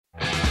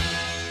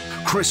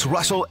Chris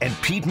Russell and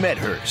Pete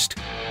Medhurst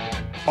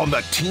on the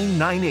Team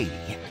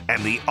 980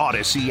 and the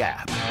Odyssey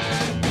app.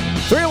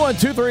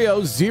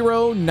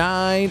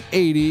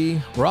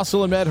 301-230-0980.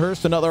 Russell and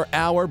Medhurst, another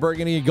hour.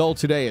 Burgundy and Gold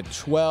today at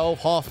 12.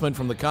 Hoffman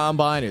from the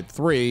Combine at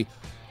 3.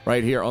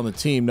 Right here on the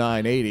Team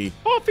 980.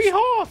 Hoffy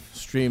Hoff!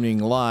 Streaming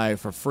live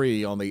for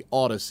free on the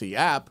Odyssey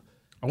app.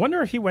 I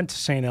wonder if he went to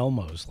St.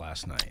 Elmo's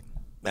last night.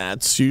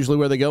 That's usually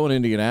where they go in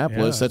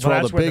Indianapolis. Yeah. That's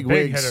where all the big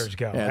wigs hitters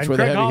go. Yeah, that's and where Craig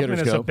the heavy Hoffman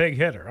hitters is go. a big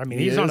hitter. I mean,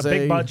 he's on a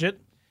big budget.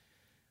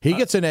 He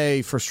gets an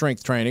A for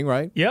strength training,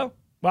 right? Yeah,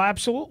 well,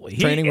 absolutely.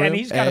 And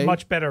he's got a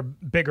much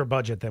bigger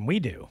budget than we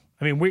do.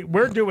 I mean,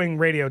 we're doing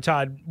Radio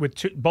Todd with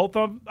both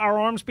of our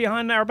arms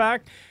behind our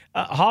back.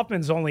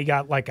 Hoffman's only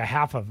got like a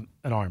half of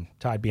an arm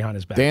tied behind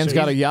his back. Dan's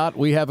got a yacht.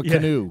 We have a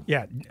canoe.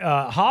 Yeah.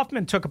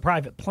 Hoffman took a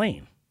private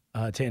plane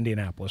to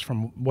Indianapolis,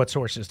 from what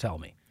sources tell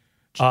me.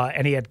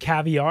 And he had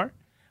caviar,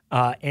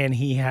 and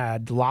he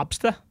had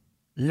lobster.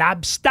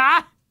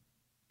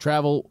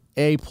 Travel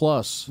A+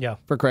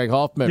 for Craig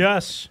Hoffman.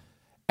 Yes.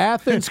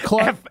 Athens,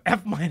 Clark.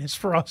 F-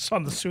 for us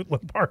on the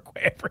Suitland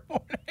Parkway every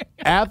morning.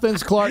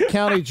 Athens, Clark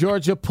County,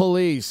 Georgia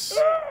Police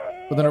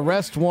with an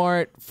arrest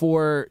warrant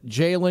for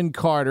Jalen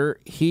Carter.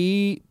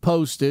 He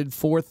posted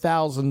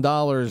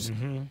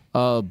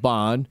 $4,000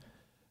 bond.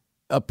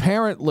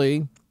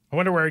 Apparently, I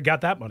wonder where he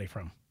got that money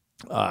from.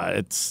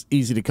 It's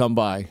easy to come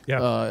by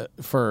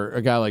for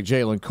a guy like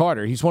Jalen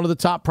Carter. He's one of the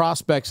top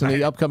prospects in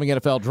the upcoming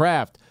NFL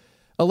draft.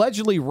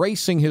 Allegedly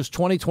racing his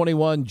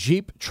 2021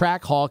 Jeep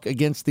Trackhawk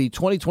against the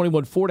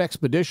 2021 Ford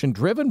Expedition,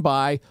 driven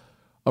by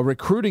a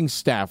recruiting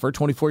staffer,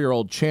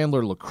 24-year-old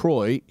Chandler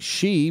LaCroix.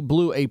 She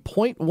blew a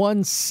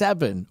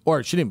 .17,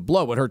 or she didn't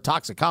blow it, her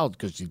toxicology,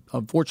 because she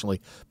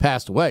unfortunately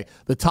passed away.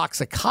 The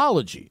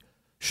toxicology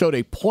showed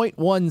a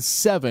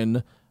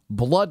 .17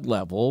 blood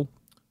level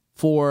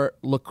for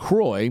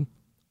LaCroix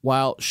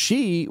while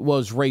she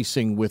was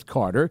racing with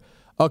Carter.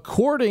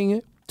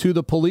 According to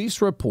the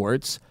police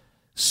reports,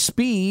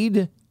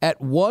 speed at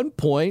one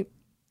point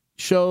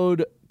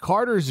showed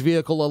Carter's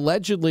vehicle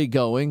allegedly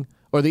going,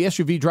 or the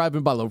SUV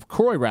driving by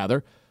LaCroix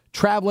rather,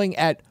 traveling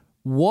at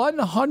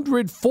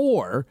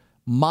 104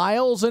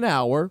 miles an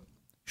hour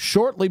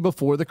shortly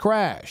before the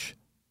crash.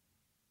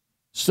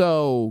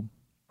 So,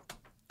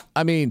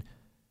 I mean,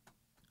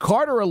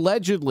 Carter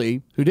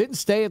allegedly, who didn't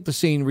stay at the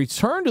scene,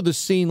 returned to the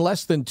scene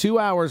less than 2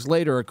 hours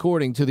later,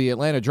 according to the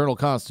Atlanta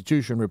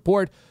Journal-Constitution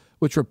report,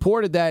 which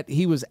reported that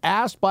he was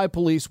asked by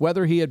police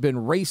whether he had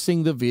been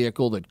racing the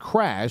vehicle that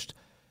crashed.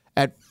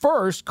 At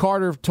first,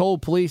 Carter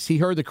told police he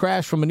heard the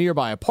crash from a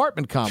nearby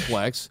apartment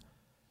complex,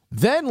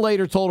 then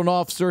later told an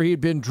officer he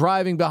had been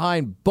driving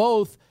behind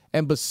both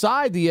and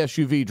beside the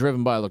SUV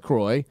driven by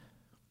LaCroix.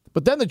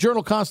 But then the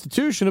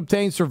Journal-Constitution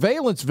obtained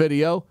surveillance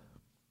video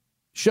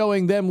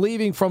showing them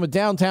leaving from a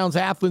downtown's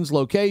Athens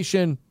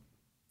location,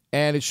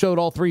 and it showed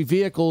all three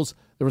vehicles.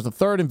 There was a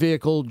third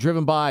vehicle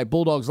driven by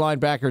Bulldogs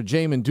linebacker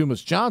Jamin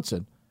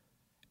Dumas-Johnson,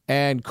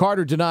 and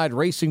Carter denied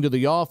racing to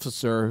the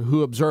officer,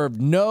 who observed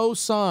no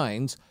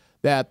signs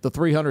that the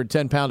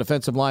 310-pound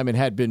defensive lineman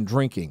had been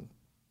drinking.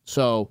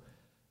 So,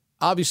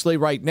 obviously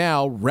right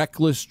now,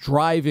 reckless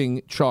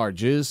driving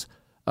charges,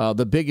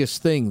 the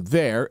biggest thing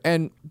there.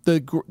 And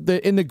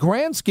in the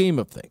grand scheme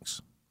of things,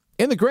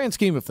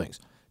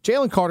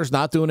 Jalen Carter's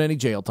not doing any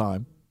jail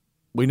time.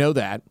 We know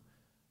that.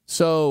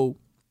 So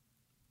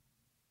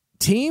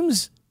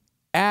teams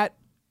at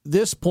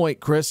this point,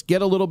 Chris,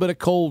 get a little bit of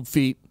cold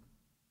feet.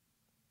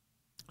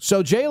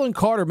 So Jalen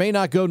Carter may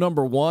not go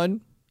number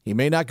one. He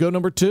may not go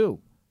number two.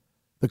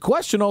 The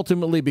question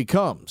ultimately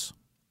becomes,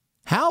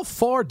 how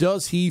far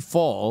does he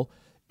fall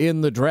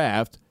in the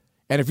draft?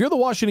 And if you're the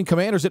Washington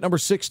Commanders at number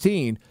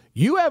 16,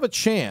 you have a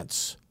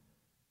chance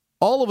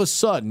all of a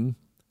sudden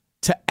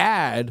to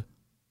add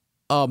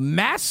a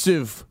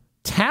massive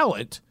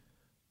talent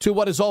to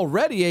what is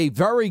already a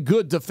very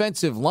good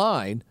defensive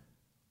line.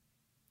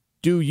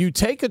 Do you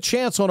take a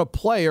chance on a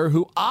player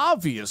who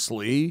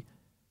obviously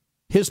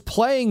his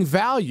playing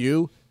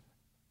value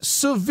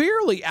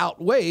severely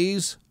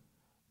outweighs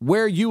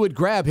where you would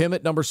grab him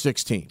at number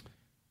 16?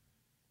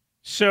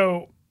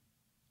 So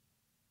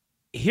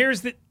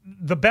here's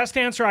the best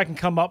answer I can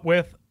come up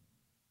with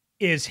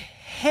is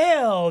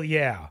hell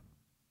yeah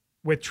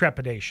with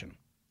trepidation.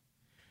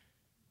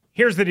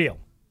 Here's the deal.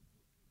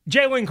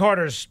 Jalen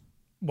Carter's,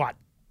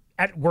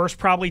 at worst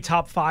probably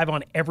top 5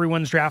 on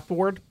everyone's draft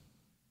board.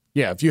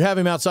 Yeah, if you have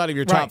him outside of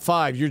your top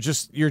 5, you're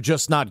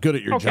just not good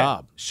at your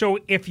job. So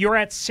if you're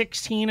at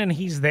 16 and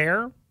he's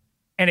there,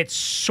 and it's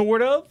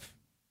sort of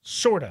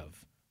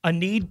a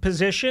need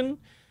position,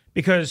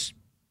 because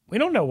we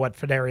don't know what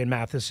Phidarian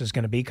Mathis is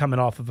going to be coming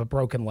off of a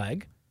broken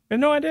leg. We have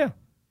no idea.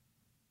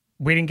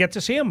 We didn't get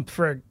to see him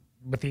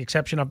with the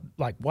exception of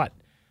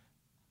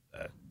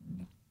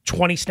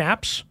 20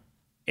 snaps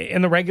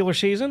in the regular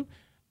season.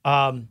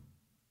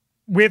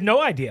 We have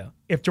no idea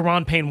if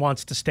Daron Payne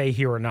wants to stay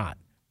here or not,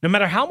 no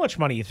matter how much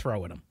money you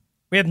throw at him.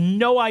 We have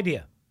no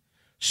idea.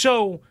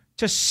 So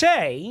to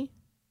say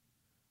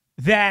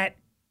that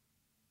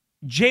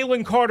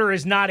Jalen Carter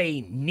is not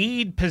a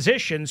need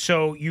position,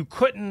 so you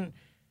couldn't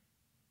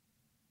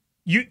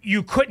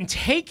you couldn't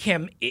take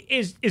him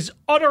is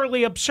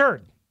utterly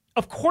absurd.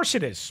 Of course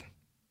it is.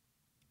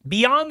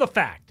 Beyond the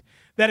fact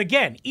that,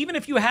 again, even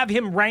if you have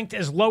him ranked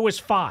as low as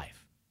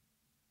 5,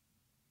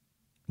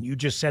 you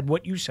just said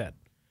what you said.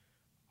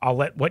 I'll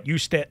let what you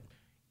said.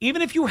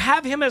 Even if you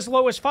have him as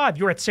low as 5,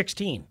 you're at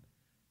 16.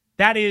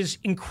 That is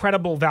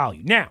incredible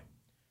value. Now,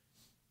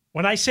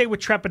 when I say with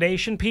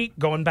trepidation, Pete,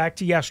 going back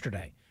to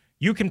yesterday,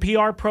 you can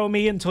PR pro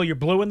me until you're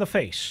blue in the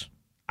face.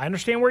 I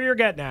understand where you're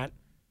getting at.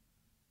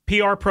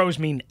 PR pros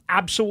mean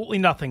absolutely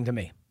nothing to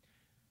me.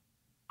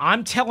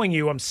 I'm telling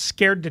you, I'm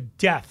scared to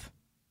death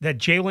that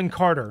Jalen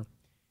Carter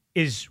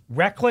is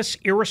reckless,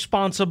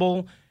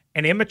 irresponsible,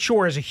 and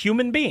immature as a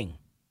human being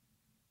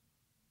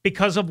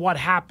because of what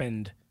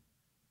happened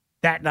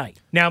that night.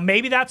 Now,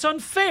 maybe that's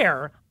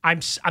unfair. I'm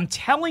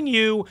telling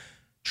you,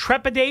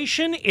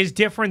 trepidation is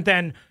different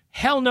than,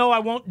 hell no, I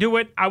won't do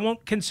it, I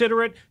won't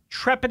consider it.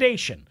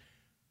 Trepidation.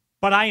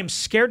 But I am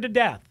scared to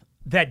death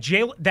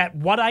that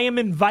what I am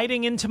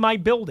inviting into my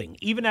building,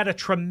 even at a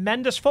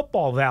tremendous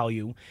football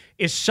value,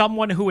 is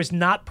someone who is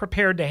not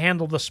prepared to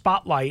handle the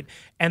spotlight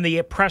and the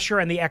pressure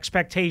and the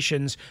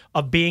expectations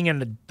of being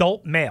an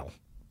adult male.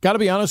 Got to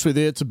be honest with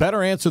you, it's a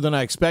better answer than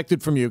I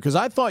expected from you, because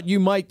I thought you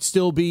might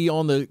still be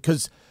on the –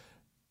 because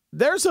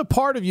there's a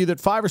part of you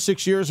that 5 or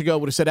 6 years ago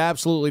would have said,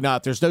 absolutely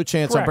not. There's no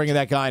chance I'm bringing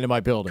that guy into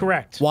my building.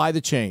 Correct. Why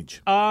the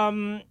change?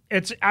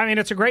 It's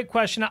a great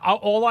question.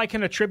 All I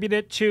can attribute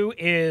it to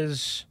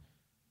is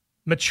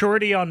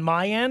maturity on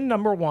my end,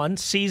 number one,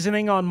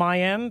 seasoning on my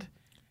end,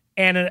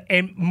 and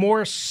a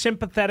more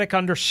sympathetic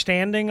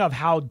understanding of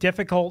how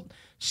difficult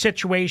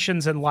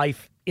situations in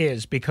life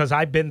is, because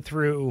I've been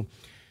through –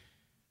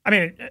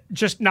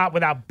 just not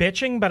without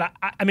bitching, but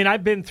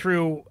I've been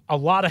through a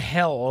lot of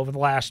hell over the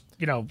last,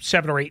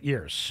 7 or 8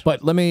 years.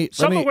 But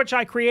some of which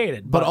I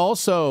created. But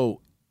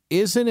also,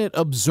 isn't it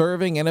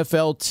observing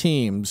NFL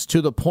teams to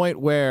the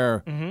point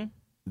where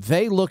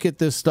they look at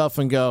this stuff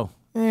and go,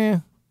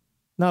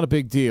 not a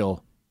big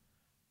deal.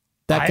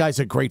 That guy's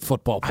a great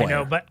football player. I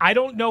know, but I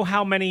don't know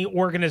how many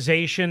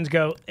organizations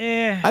go,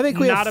 I think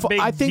we not have, a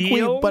big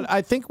deal. But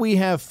I think we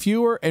have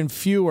fewer and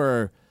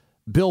fewer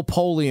Bill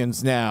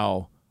Polians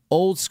now.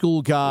 Old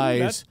school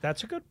guys.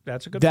 That's a good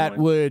that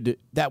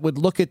point. would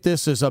look at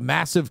this as a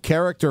massive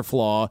character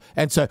flaw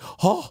and say,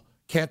 "Oh,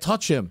 can't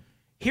touch him."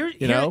 Here's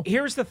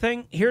the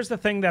thing. Here's the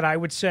thing that I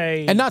would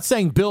say. And not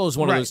saying Bill is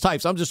one of those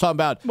types. I'm just talking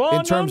about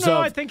in terms of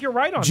I think you're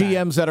right on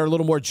GMs that are a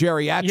little more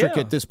geriatric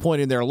at this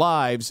point in their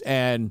lives,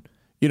 and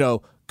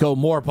go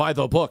more by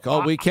the book.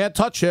 Oh, we can't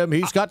touch him.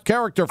 He's got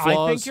character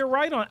flaws. I think you're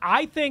right on.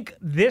 I think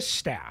this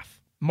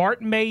staff,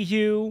 Martin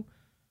Mayhew,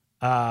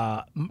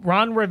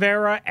 Ron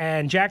Rivera,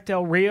 and Jack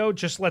Del Rio,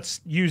 just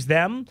let's use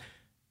them.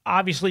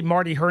 Obviously,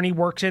 Marty Herney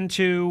works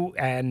into,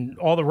 and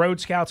all the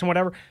road scouts and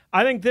whatever.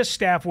 I think this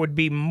staff would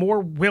be more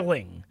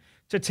willing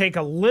to take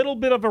a little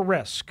bit of a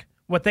risk,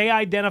 what they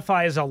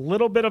identify as a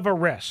little bit of a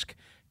risk,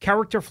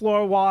 character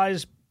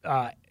flaw-wise,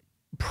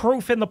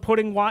 proof in the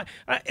pudding.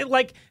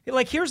 Like,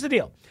 here's the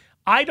deal.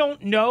 I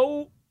don't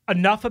know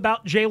enough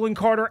about Jalen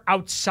Carter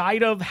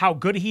outside of how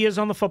good he is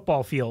on the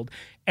football field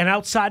and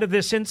outside of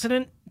this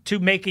incident to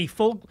make a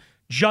full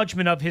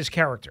judgment of his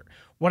character.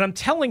 What I'm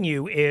telling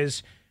you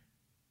is,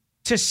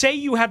 to say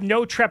you have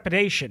no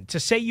trepidation, to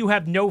say you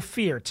have no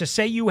fear, to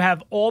say you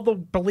have all the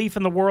belief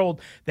in the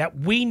world that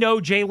we know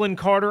Jalen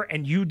Carter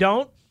and you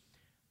don't,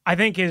 I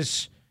think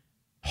is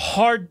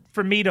hard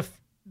for me to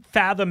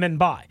fathom and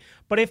buy.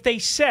 But if they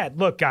said,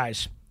 look,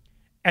 guys,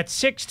 at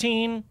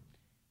 16,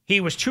 he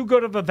was too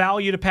good of a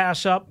value to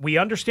pass up. We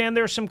understand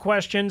there's some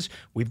questions.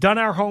 We've done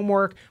our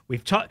homework.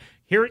 We've taught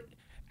here.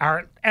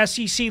 Our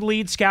SEC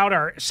lead scout,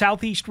 our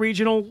Southeast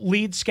Regional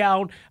lead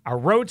scout, our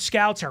road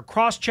scouts, our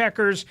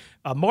cross-checkers,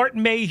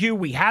 Martin Mayhew,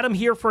 we had him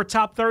here for a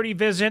top 30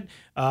 visit.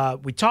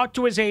 We talked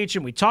to his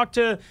agent. We talked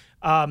to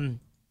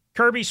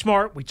Kirby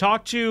Smart. We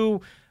talked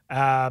to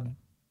who's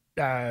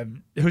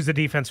the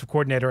defensive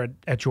coordinator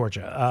at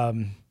Georgia?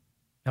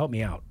 Help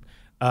me out.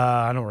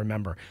 I don't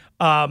remember.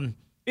 Like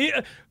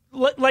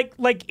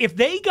if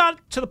they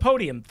got to the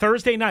podium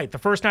Thursday night, the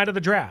first night of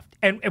the draft,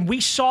 and we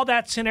saw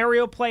that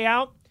scenario play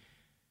out,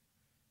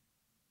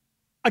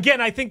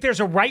 again, I think there's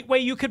a right way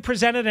you could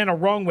present it and a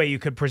wrong way you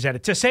could present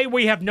it. To say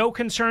we have no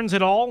concerns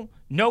at all,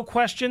 no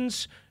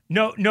questions,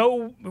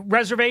 no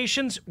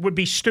reservations would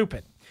be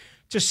stupid.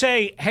 To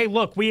say, hey,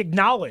 look, we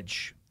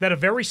acknowledge that a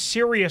very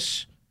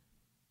serious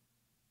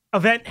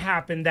event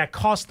happened that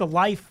cost the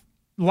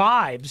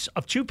lives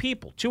of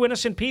two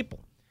innocent people.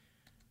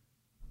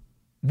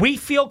 We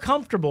feel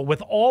comfortable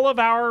with all of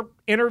our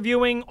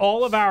interviewing,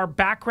 all of our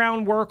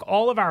background work,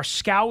 all of our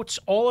scouts,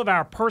 all of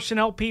our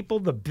personnel people,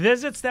 the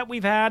visits that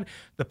we've had,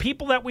 the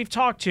people that we've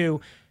talked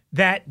to,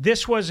 that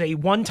this was a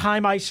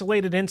one-time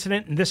isolated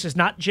incident and this is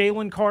not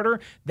Jalen Carter.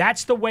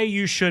 That's the way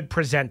you should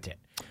present it.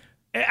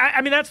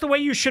 That's the way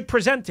you should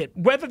present it.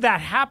 Whether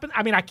that happened,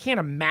 I can't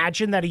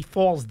imagine that he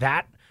falls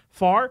that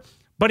far.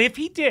 But if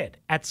he did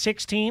at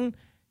 16,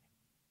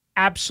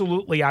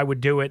 absolutely I would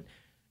do it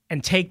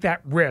and take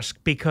that risk,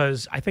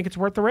 because I think it's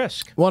worth the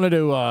risk. Wanted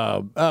to,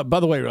 by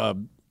the way,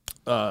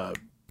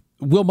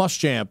 Will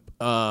Muschamp.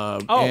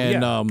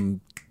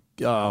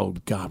 Oh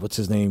God, what's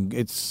his name?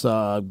 It's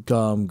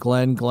Glenn,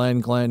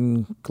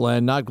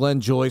 not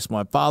Glenn Joyce,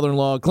 my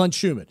father-in-law, Glenn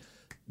Schumann.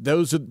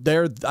 I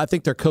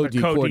think they're co-D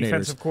coordinators.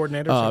 Co-defensive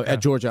coordinators at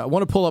Georgia. I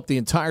want to pull up the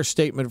entire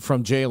statement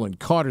from Jalen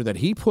Carter that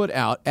he put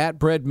out at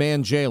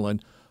Breadman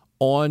Jalen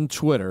on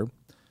Twitter,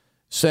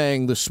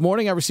 saying, "This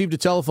morning I received a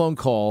telephone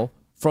call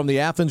from the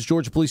Athens,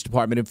 Georgia Police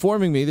Department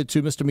informing me that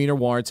 2 misdemeanor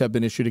warrants have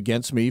been issued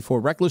against me for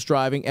reckless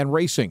driving and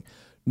racing.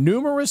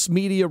 Numerous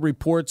media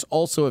reports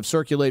also have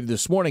circulated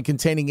this morning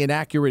containing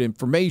inaccurate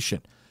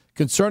information.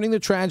 Concerning the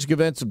tragic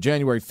events of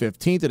January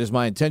 15th, it is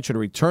my intention to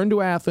return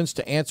to Athens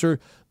to answer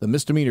the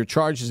misdemeanor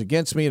charges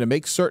against me and to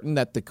make certain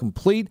that the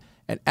complete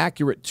and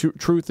accurate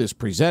truth is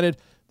presented.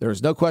 There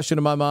is no question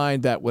in my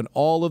mind that when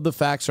all of the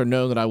facts are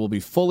known that I will be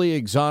fully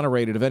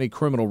exonerated of any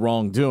criminal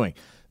wrongdoing."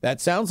 That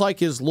sounds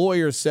like his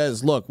lawyer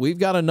says, look, we've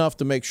got enough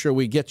to make sure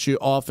we get you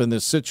off in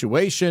this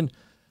situation.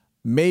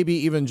 Maybe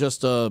even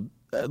just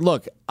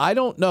look, I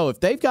don't know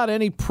if they've got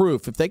any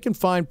proof, if they can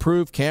find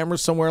proof,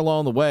 cameras somewhere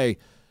along the way,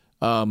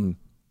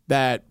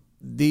 that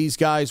these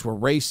guys were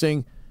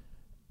racing,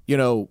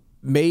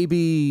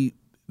 maybe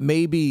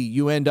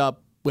you end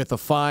up with a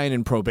fine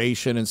and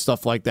probation and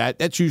stuff like that.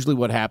 That's usually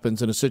what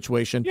happens in a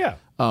situation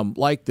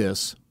like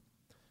this.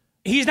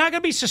 He's not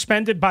going to be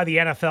suspended by the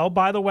NFL,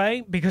 by the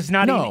way, because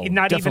not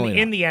even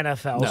in the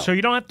NFL. No. So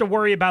you don't have to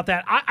worry about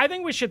that. I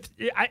think we should.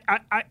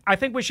 I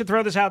think we should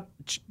throw this out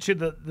to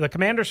the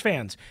Commanders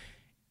fans.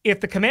 If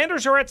the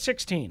Commanders are at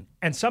 16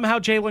 and somehow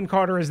Jalen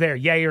Carter is there,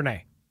 yay or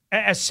nay,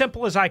 as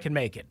simple as I can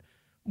make it.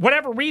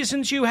 Whatever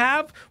reasons you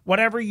have,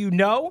 whatever you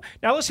know.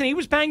 Now, listen, he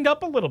was banged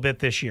up a little bit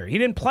this year. He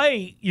didn't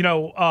play.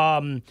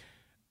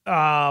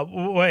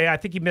 I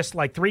think he missed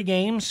like 3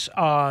 games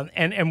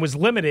and was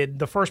limited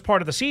the first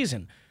part of the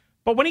season.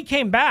 But when he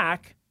came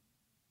back,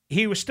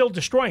 he was still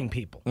destroying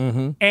people.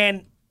 Mm-hmm.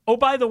 And, oh,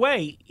 by the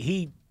way,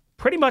 he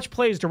pretty much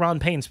plays Deron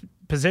Payne's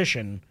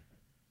position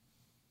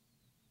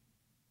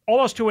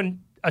almost to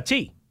a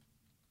T,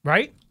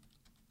 right?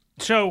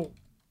 So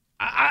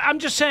I'm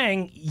just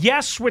saying,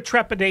 yes, with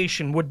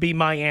trepidation would be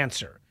my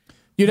answer.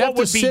 You'd have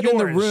to sit in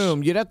the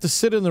room. You'd have to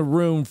sit in the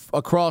room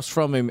across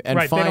from him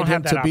and find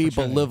him to be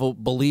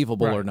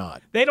believable or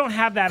not. They don't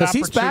have that opportunity.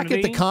 Because he's back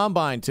at the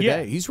Combine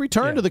today. Yeah. He's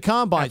returned to the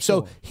Combine.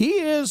 Absolutely. So he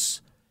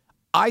is,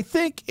 I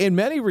think, in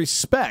many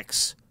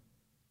respects,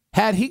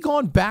 had he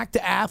gone back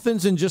to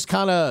Athens and just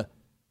kind of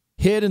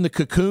hid in the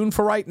cocoon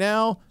for right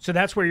now. So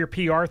that's where your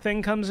PR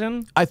thing comes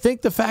in? I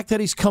think the fact that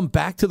he's come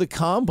back to the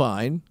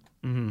Combine,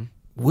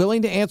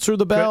 willing to answer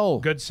the bell.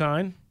 Good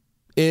sign.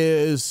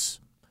 Is...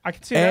 I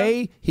can see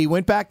that. He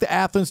went back to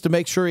Athens to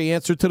make sure he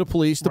answered to the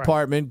police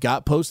department,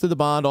 got posted the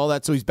bond, all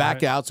that, so he's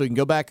back out so he can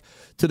go back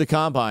to the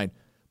Combine.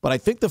 But I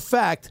think the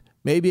fact,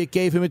 maybe it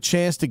gave him a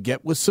chance to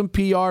get with some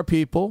PR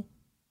people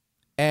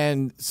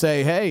and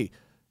say, hey,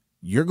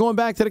 you're going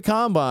back to the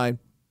Combine.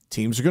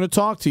 Teams are going to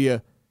talk to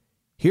you.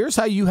 Here's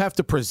how you have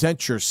to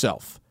present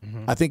yourself.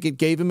 I think it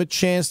gave him a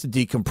chance to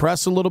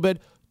decompress a little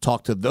bit,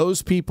 talk to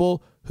those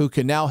people who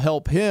can now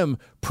help him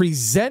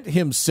present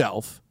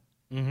himself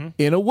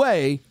in a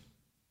way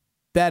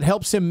that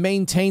helps him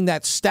maintain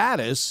that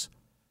status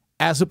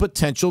as a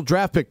potential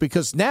draft pick.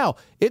 Because now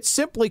it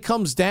simply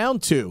comes down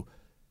to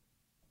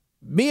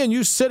me and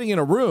you sitting in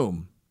a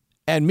room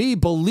and me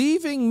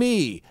believing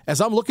me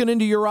as I'm looking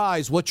into your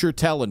eyes what you're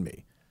telling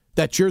me,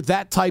 that you're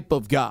that type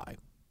of guy.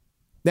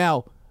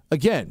 Now,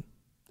 again,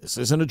 this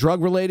isn't a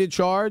drug-related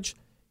charge.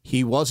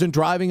 He wasn't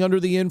driving under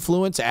the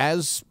influence,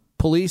 as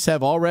police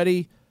have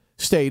already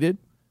stated,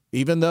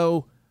 even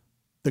though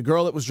the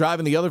girl that was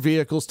driving the other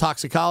vehicle's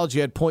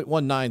toxicology had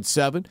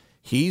 .197.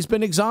 He's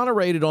been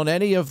exonerated on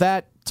any of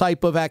that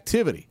type of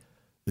activity.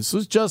 This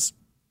was just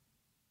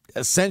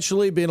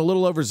essentially being a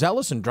little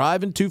overzealous and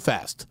driving too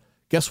fast.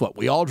 Guess what?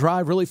 We all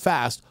drive really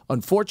fast.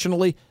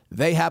 Unfortunately,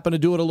 they happen to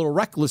do it a little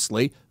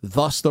recklessly,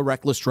 thus the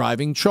reckless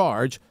driving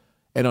charge.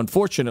 And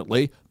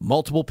unfortunately,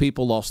 multiple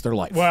people lost their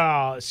life.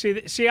 Well,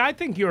 see, I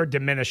think you're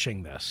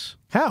diminishing this.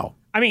 How?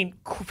 I mean,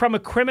 from a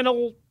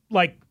criminal,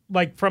 like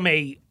from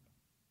a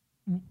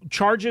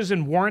charges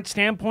and warrant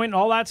standpoint and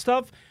all that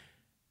stuff,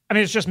 I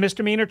mean, it's just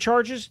misdemeanor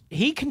charges.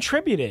 He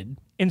contributed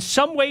in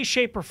some way,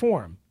 shape, or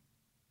form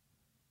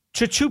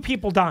to 2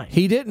 people dying.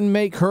 He didn't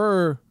make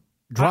her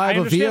drive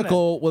a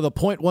vehicle with a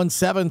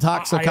 .17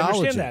 toxicology. I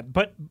understand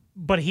that,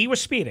 but he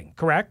was speeding,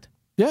 correct?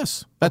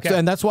 Yes,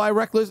 and that's why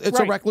it's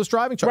a reckless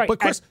driving charge. Right. But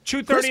Chris, at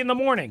 2:30 in the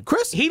morning,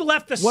 Chris, he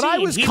left the scene. When I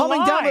was he coming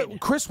lied. down,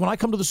 Chris, when I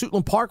come to the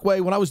Suitland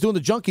Parkway, when I was doing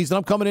the junkies, and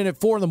I'm coming in at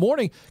 4 in the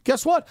morning,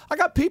 guess what? I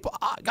got people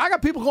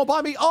going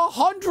by me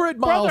 100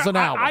 miles an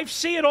hour. I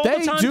see it all the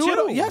time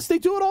too. Yes, they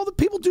do it all. The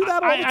people do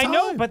that all the time. I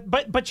know,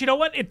 but you know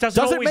what? It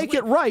doesn't always make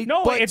it right.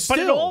 No, but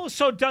it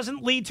also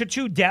doesn't lead to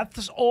 2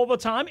 deaths all the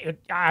time.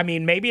 I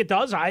mean, maybe it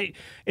does.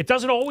 It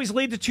doesn't always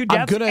lead to 2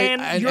 deaths.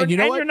 And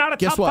you're not a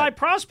top 5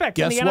 prospect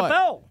in the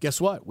NFL. Guess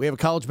what? We have a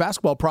college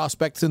basketball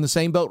prospects in the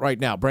same boat right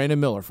now. Brandon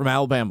Miller from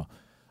Alabama.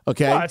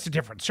 Okay. Well, it's a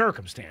different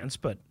circumstance,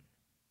 but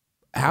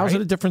how's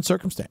it a different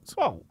circumstance?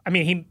 Well, I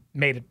mean, he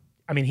made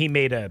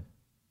a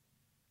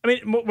I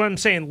mean, what I'm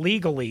saying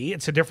legally,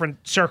 it's a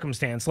different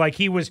circumstance. Like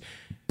he was,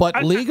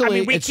 but legally, I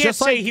mean, we it's can't just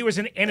say like, he was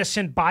an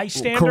innocent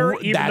bystander.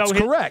 That's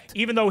correct.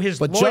 Even though his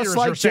but lawyers just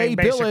like are saying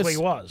Jay basically Billis,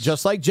 was.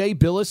 Just like Jay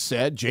Billis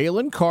said,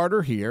 Jalen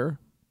Carter here,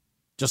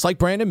 just like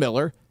Brandon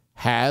Miller,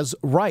 has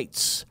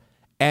rights,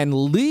 and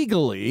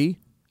legally,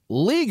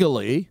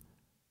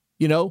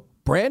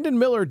 Brandon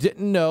Miller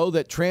didn't know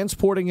that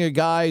transporting a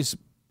guy's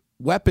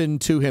weapon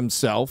to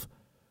himself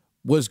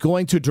was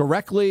going to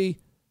directly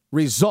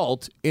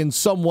result in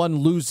someone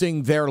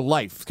losing their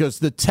life, because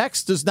the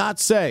text does not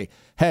say,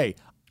 hey,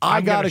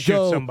 I got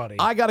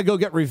to go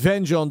get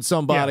revenge on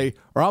somebody,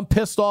 or I'm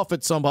pissed off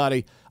at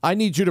somebody. I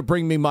need you to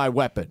bring me my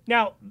weapon.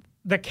 Now,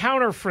 the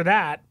counter for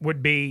that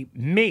would be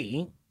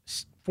me,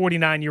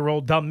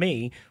 49-year-old dumb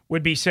me,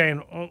 would be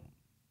saying,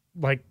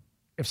 like,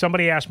 if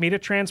somebody asked me to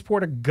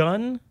transport a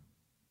gun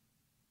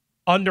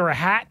under a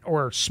hat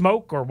or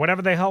smoke or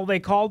whatever the hell they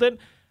called it,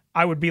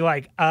 I would be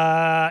like,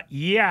 no,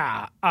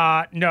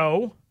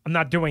 I'm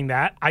not doing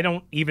that. I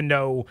don't even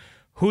know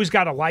who's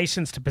got a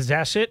license to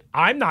possess it.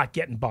 I'm not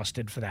getting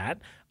busted for that.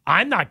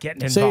 I'm not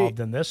getting involved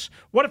in this.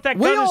 What if that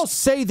gun we all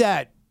say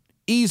that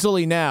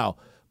easily now,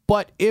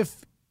 but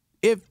if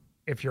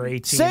you're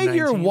 18, say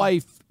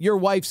 19. your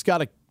wife's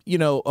got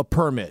a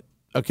permit,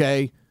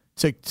 okay,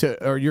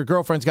 or your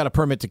girlfriend's got a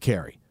permit to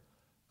carry,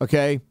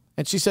 okay,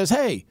 and she says,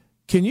 hey,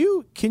 can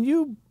you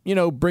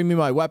bring me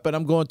my weapon?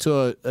 I'm going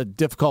to a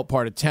difficult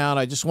part of town.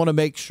 I just want to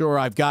make sure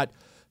I've got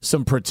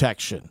some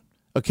protection.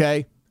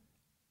 Okay.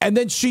 And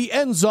then she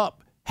ends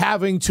up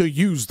having to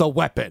use the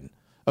weapon.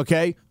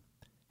 Okay.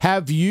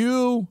 Have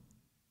you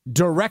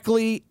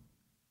directly,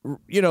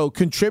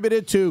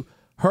 contributed to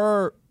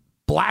her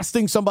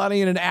blasting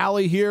somebody in an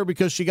alley here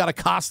because she got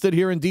accosted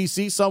here in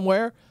D.C.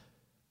 somewhere?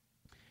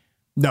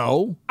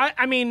 No.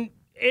 I mean,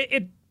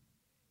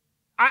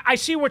 I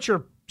see what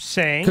you're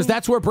saying, because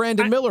that's where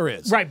Brandon Miller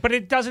is, right? But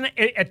it doesn't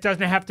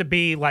have to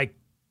be like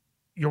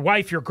your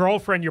wife, your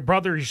girlfriend, your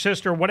brother, your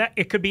sister, whatever.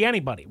 It could be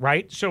anybody,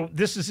 right? So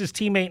this is his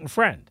teammate and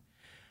friend.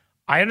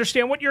 I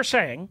understand what you're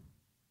saying.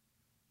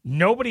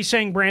 Nobody's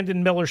saying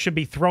Brandon Miller should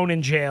be thrown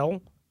in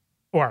jail,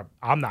 or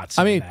I'm not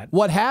saying that.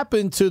 What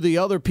happened to the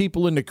other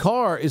people in the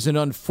car is an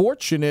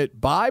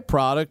unfortunate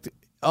byproduct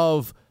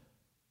of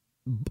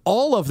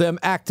all of them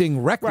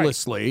acting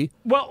recklessly.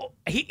 Right. Well,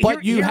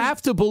 you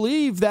have to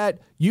believe the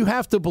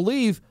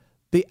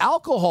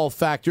alcohol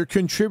factor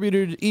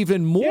contributed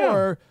even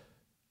more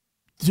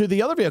to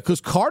the other vehicle,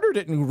 because Carter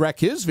didn't wreck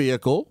his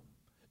vehicle.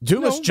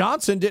 Dumas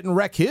Johnson didn't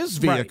wreck his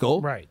vehicle.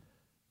 Right.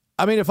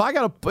 I mean,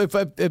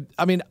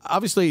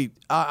 obviously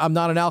I'm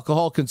not an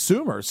alcohol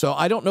consumer, so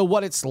I don't know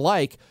what it's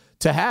like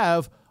to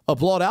have a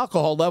blood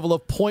alcohol level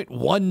of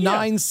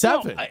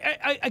 0.197. No,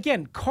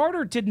 again,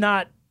 Carter did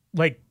not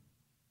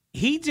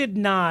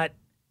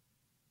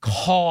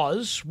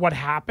cause what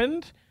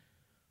happened,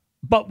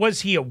 but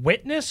was he a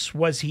witness?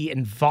 Was he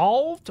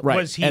involved? Right.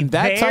 Was he and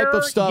that there? type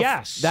of stuff,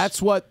 yes. That's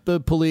what the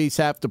police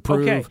have to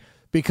prove,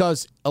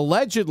 because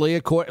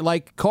allegedly,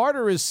 like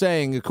Carter is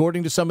saying,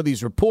 according to some of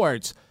these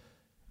reports,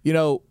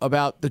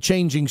 about the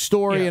changing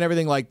story and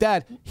everything like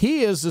that,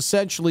 he is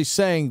essentially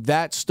saying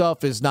that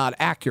stuff is not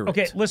accurate.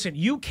 Okay, listen,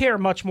 you care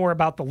much more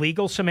about the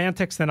legal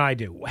semantics than I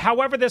do.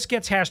 However this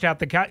gets hashed out,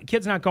 the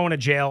kid's not going to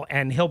jail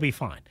and he'll be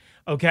fine,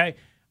 okay?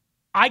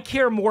 I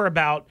care more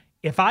about,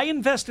 if I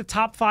invest a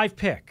top 5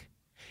 pick,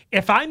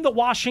 if I'm the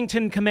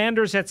Washington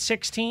Commanders at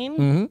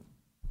 16,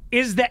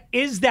 is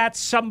that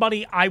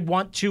somebody I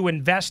want to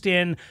invest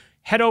in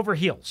head over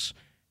heels?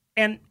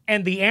 And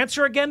the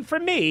answer again for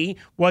me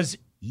was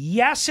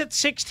yes at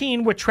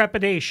 16 with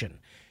trepidation.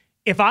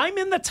 If I'm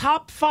in the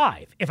top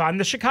 5, if I'm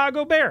the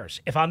Chicago Bears,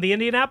 if I'm the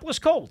Indianapolis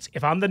Colts,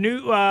 if I'm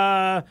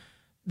the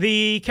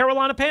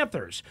Carolina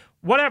Panthers,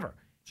 whatever.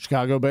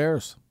 Chicago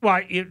Bears. Well,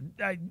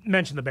 I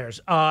mentioned the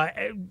Bears.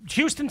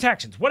 Houston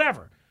Texans,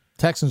 whatever.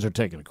 Texans are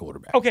taking a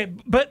quarterback. Okay,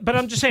 but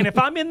I'm just saying, if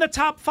I'm in the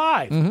top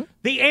 5,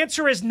 the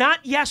answer is not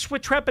yes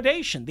with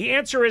trepidation. The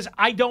answer is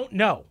I don't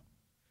know.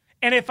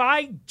 And if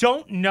I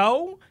don't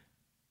know,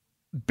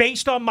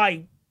 based on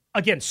my,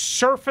 again,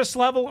 surface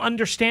level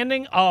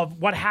understanding of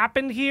what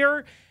happened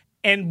here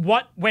and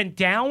what went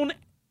down,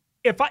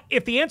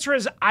 if the answer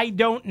is I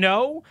don't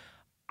know,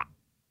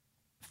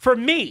 for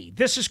me,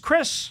 this is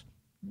Chris,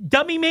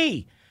 dummy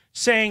me,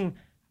 saying,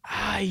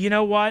 you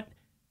know what?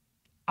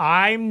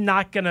 I'm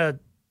not gonna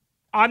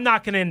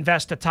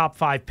invest a top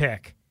 5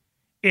 pick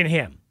in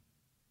him.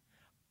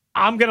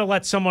 I'm going to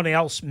let someone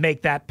else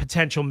make that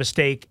potential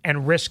mistake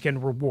and risk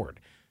and reward.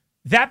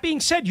 That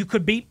being said, you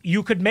could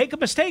make a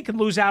mistake and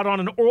lose out on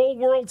an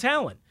all-world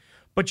talent,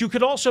 but you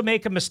could also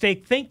make a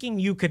mistake thinking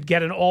you could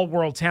get an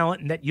all-world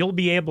talent and that you'll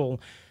be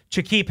able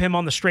to keep him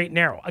on the straight and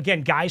narrow.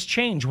 Again, guys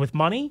change with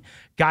money.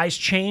 Guys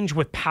change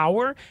with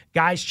power.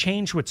 Guys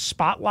change with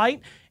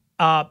spotlight.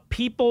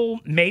 People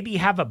maybe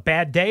have a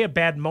bad day, a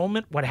bad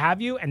moment, what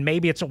have you, and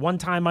maybe it's a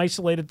one-time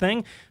isolated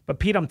thing. But,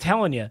 Pete, I'm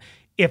telling you,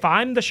 if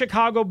I'm the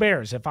Chicago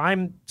Bears, if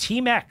I'm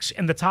Team X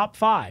in the top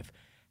 5,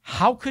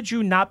 how could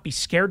you not be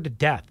scared to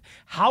death?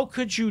 How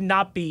could you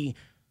not be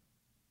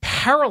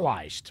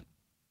paralyzed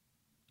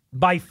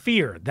by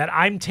fear that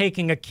I'm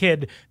taking a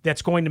kid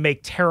that's going to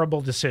make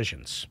terrible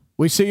decisions.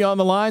 We see you on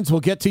the lines.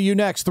 We'll get to you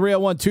next.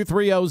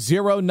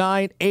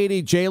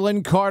 301-230-0980.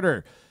 Jalen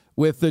Carter,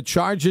 with the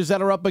charges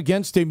that are up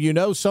against him, you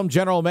know some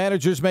general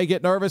managers may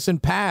get nervous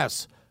and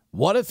pass.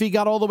 What if he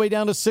got all the way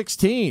down to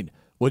 16?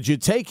 Would you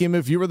take him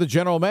if you were the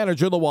general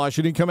manager of the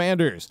Washington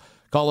Commanders?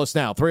 Call us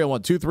now,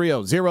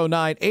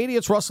 301-230-0980.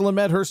 It's Russell and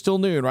Medhurst till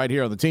noon right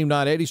here on the Team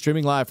 980,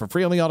 streaming live for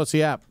free on the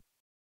Odyssey app.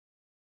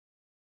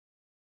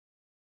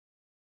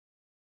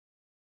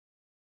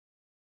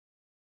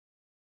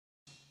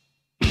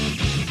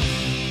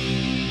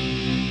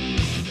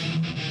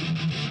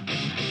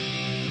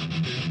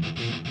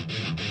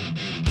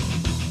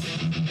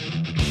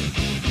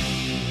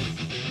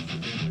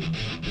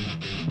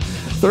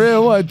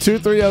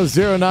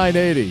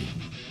 (301-230-0980).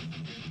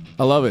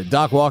 I love it.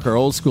 Doc Walker,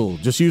 old school.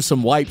 Just use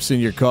some wipes in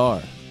your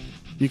car.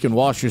 You can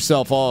wash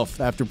yourself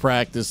off after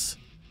practice.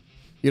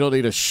 You don't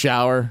need a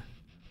shower.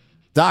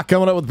 Doc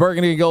coming up with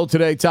Burgundy and Gold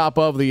today, top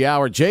of the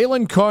hour.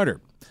 Jalen Carter.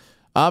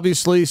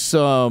 Obviously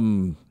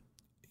some,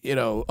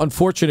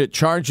 unfortunate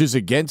charges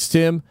against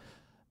him.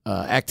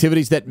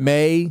 Activities that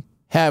may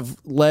have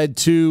led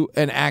to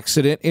an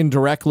accident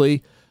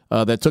indirectly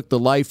that took the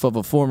life of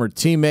a former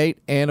teammate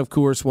and, of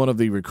course, one of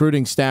the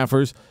recruiting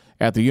staffers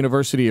at the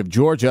University of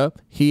Georgia.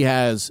 He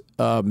has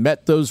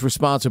met those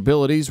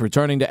responsibilities,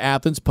 returning to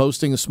Athens,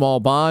 posting a small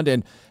bond,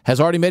 and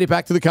has already made it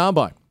back to the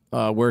Combine,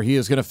 where he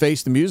is going to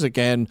face the music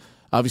and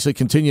obviously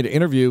continue to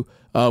interview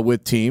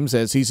with teams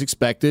as he's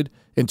expected.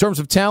 In terms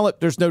of talent,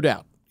 there's no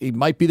doubt. He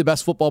might be the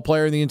best football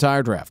player in the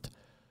entire draft.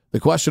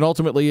 The question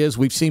ultimately is,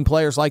 we've seen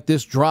players like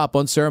this drop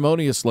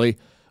unceremoniously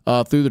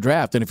through the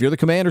draft. And if you're the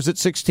Commanders at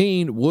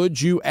 16, would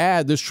you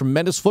add this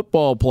tremendous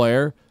football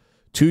player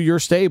to your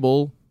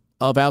stable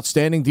of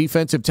outstanding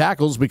defensive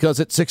tackles? Because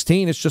at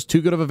 16, it's just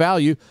too good of a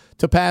value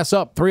to pass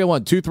up.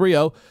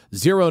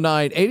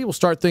 301-230-0980. We'll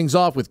start things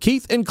off with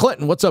Keith in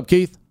Clinton. What's up,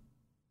 Keith?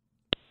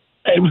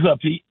 Hey, what's up,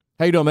 Pete?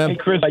 How you doing, man? Hey,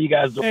 Chris, how you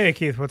guys doing? Hey,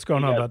 Keith, what's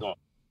going on, bud?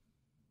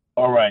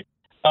 All right.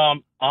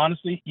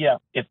 Honestly, yeah,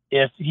 if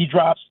he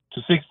drops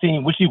to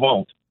 16, which he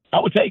won't, I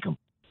would take him.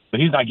 But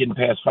he's not getting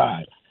past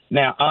 5.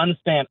 Now, I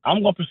understand.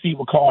 I'm going to proceed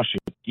with caution.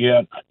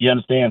 Yeah, you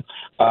understand?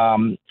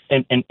 And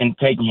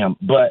taking him.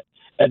 But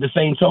at the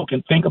same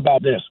token, think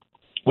about this.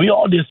 We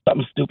all did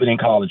something stupid in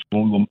college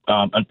when we were,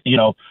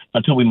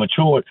 until we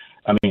matured.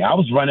 I mean, I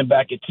was running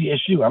back at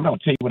TSU. I'm not going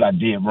to tell you what I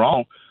did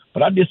wrong,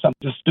 but I did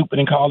something stupid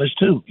in college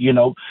too.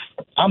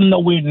 I'm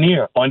nowhere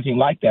near or anything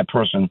like that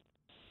person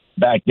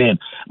back then.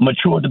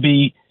 Matured to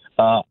be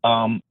a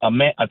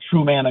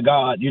true man of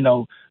God,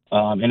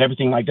 and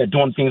everything like that,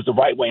 doing things the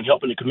right way and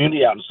helping the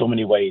community out in so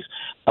many ways.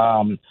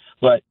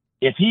 But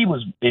if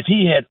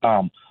he had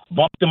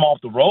bumped them off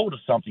the road or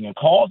something and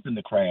caused them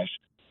to crash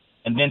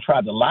and then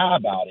tried to lie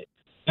about it,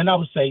 then I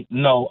would say,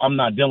 no, I'm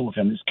not dealing with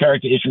him. There's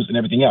character issues and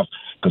everything else.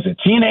 Because as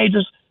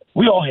teenagers,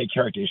 we all had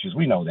character issues.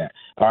 We know that.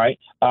 All right.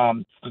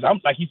 Because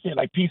I'm like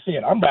Pete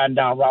said, I'm riding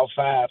down Route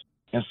 5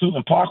 and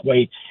Suitland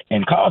Parkway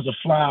and cars are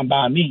flying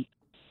by me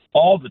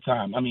all the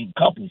time. I mean,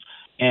 couples.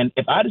 And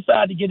if I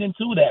decide to get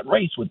into that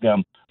race with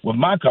them, with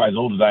my car as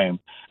old as I am,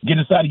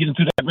 decide to get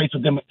into that race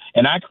with them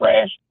and I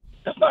crash,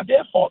 that's not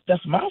their fault.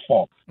 That's my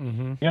fault.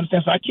 Mm-hmm. You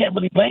understand? So I can't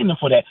really blame them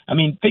for that. I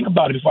mean, think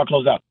about it before I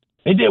close out.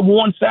 They did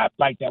Warren Sapp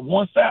like that.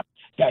 Warren Sapp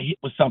got hit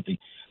with something.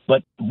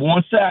 But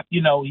Warren Sapp,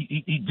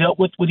 he dealt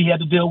with what he had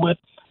to deal with,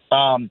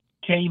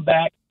 came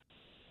back,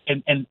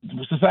 and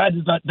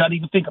society doesn't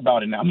even think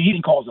about it now. I mean, he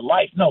didn't cause a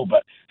life, no,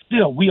 but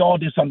still, we all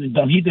did something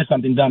dumb. He did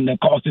something dumb that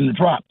caused him to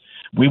drop.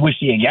 We wish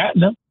he had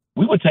gotten him.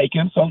 We would take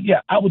him. So,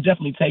 yeah, I would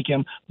definitely take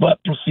him, but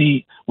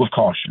proceed with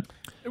caution.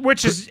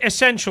 Which is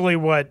essentially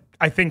what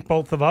I think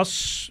both of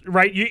us,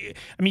 right?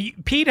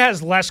 Pete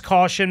has less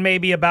caution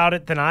maybe about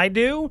it than I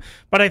do,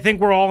 but I think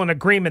we're all in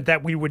agreement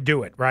that we would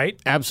do it, right?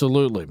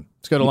 Absolutely.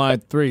 Let's go to line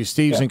 3.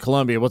 Steve's in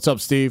Columbia. What's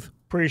up, Steve?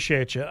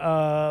 Appreciate you.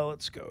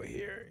 Let's go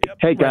here. Yep,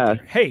 hey, guys.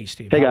 Right. Hey,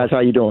 Steve. Hey, guys. How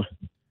you doing?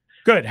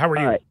 Good. How are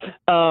you?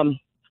 All right.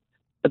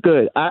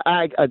 Good.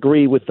 I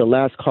agree with the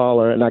last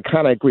caller, and I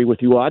kind of agree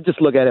with you all. I just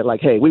look at it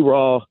like, hey, we were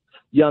all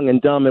young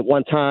and dumb at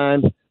one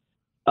time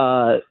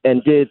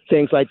and did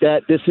things like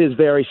that. This is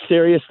very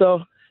serious,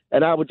 though,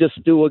 and I would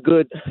just do a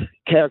good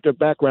character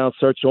background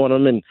search on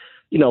them and,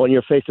 in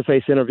your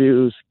face-to-face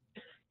interviews,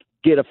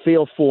 get a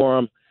feel for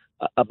them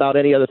about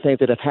any other things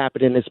that have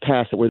happened in his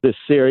past that were this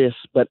serious.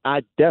 But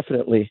I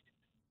definitely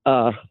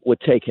would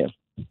take him.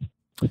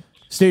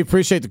 Steve,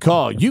 appreciate the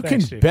call. You Thanks,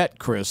 can Steve. bet,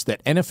 Chris,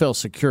 that NFL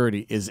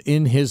security is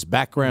in his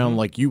background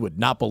like you would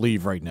not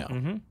believe right now.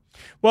 Mm-hmm.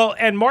 Well,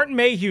 and Martin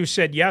Mayhew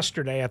said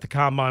yesterday at the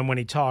Combine when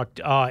he talked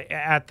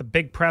at the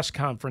big press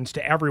conference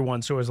to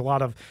everyone, so it was a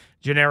lot of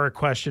generic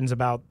questions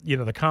about,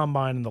 the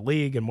Combine and the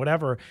league and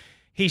whatever.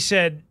 He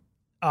said,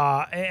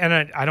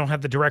 and I don't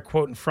have the direct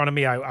quote in front of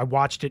me. I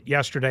watched it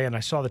yesterday and I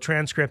saw the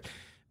transcript,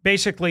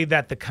 basically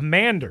that the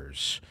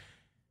Commanders,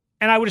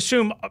 and I would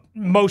assume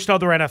most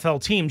other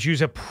NFL teams,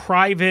 use a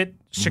private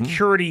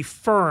security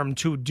firm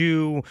to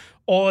do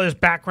all his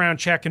background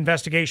check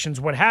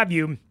investigations, what have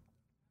you,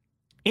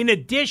 in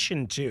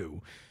addition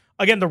to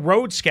again, the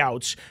road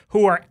scouts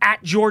who are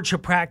at Georgia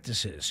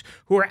practices,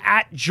 who are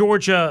at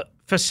Georgia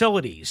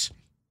facilities,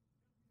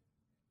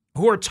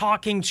 who are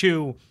talking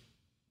to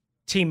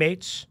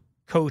teammates,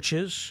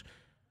 coaches,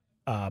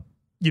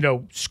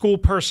 school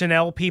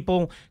personnel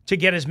people to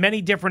get as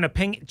many different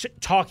opinions,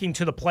 talking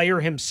to the player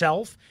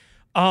himself.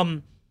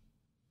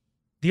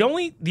 The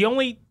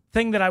only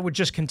thing that I would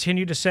just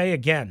continue to say,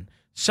 again,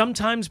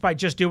 sometimes by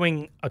just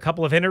doing a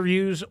couple of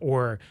interviews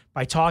or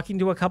by talking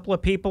to a couple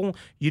of people,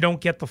 you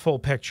don't get the full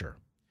picture.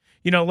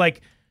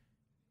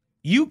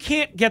 You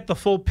can't get the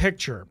full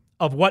picture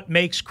of what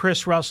makes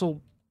Chris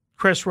Russell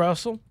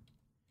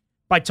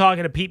by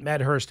talking to Pete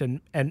Medhurst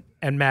and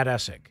Matt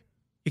Essig.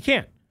 You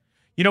can't.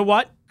 You know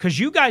what? Because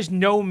you guys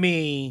know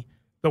me,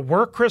 the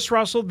work Chris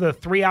Russell, the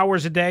 3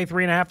 hours a day,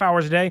 3.5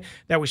 hours a day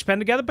that we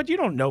spend together, but you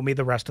don't know me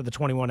the rest of the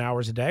 21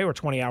 hours a day or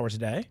 20 hours a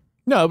day.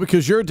 No,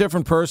 because you're a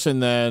different person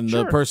than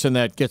the person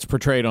that gets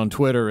portrayed on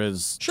Twitter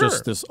as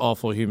just this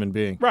awful human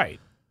being. Right.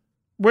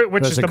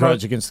 Which is a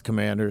grudge against the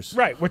Commanders.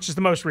 Right, which is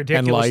the most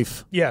ridiculous. And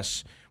life.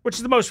 Yes, which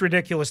is the most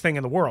ridiculous thing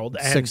in the world.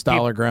 And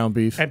 $6 ground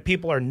beef. And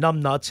people are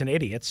numbnuts and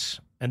idiots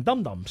and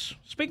dum-dums.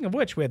 Speaking of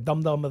which, we have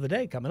Dum-Dum of the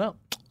Day coming up.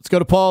 Let's go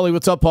to Paulie.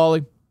 What's up,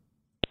 Paulie?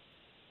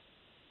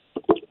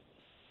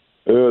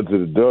 L to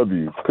the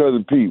W.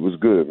 Cousin Pete, what's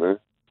good, man?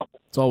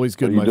 It's always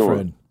good, my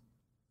friend.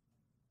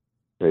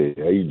 Hey,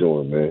 how you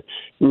doing, man?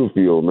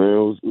 Rufio,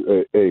 man.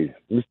 Hey,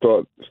 let me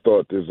start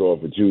this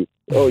off with you.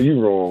 Oh, you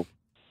wrong.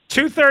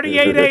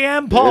 2:38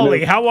 a.m.,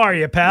 Paulie. How are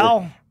you,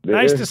 pal?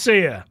 Nice to see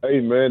you. Hey,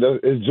 man,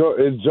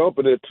 it's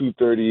jumping at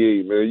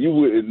 2:38, man. You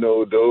wouldn't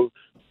know, though.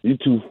 You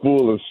too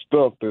full of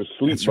stuff and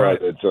sleep by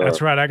that time.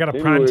 That's right. I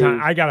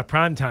got a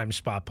prime time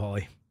spot,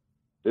 Paulie.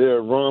 Yeah,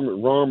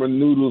 ramen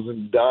noodles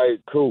and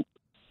Diet Coke.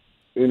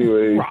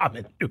 Anyway,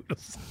 ramen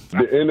noodles. The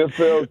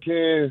NFL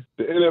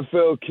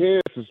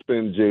can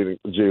suspend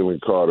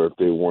Jalen Carter if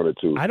they wanted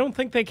to. I don't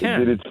think they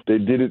can. They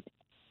did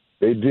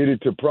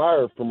it to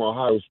Pryor from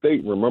Ohio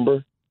State.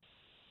 Remember?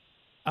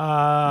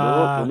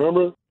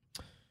 Remember?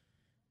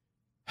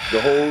 The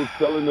whole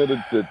selling of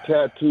the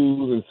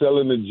tattoos and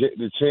selling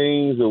the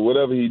chains or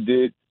whatever he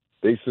did.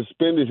 They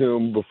suspended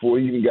him before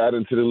he even got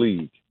into the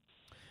league.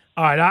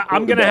 All right,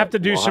 I'm going to have to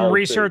do some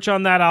research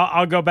on that.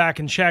 I'll go back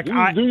and check.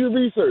 Do your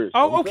research.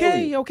 Oh,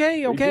 okay.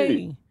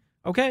 There's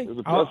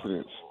a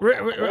precedence.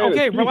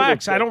 Okay,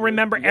 relax. I don't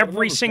remember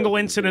every single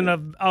incident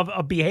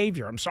of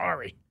behavior. I'm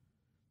sorry.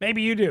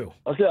 Maybe you do.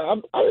 Okay,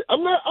 I'm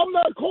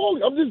not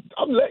calling.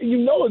 I'm letting you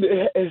know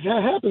it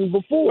happened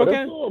before. Okay.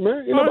 That's all,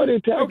 man. Ain't nobody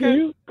attacking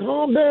you.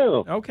 Calm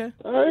down. Okay.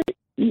 All right.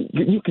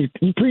 You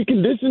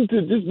preconditioned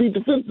to just be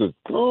defensive.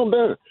 Calm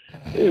down.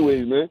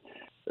 Anyways, man.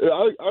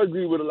 I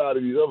agree with a lot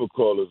of these other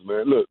callers,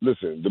 man. Look,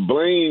 listen, the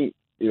blame,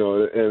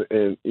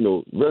 and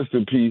rest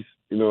in peace,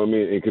 you know what I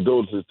mean, and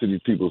condolences to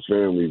these people's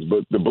families.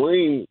 But the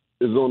blame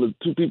is on the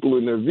two people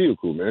in their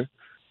vehicle, man.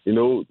 They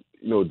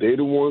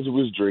the ones who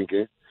was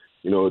drinking.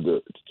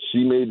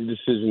 She made the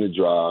decision to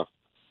drive.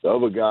 The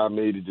other guy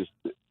made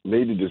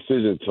the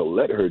decision to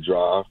let her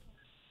drive.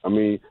 I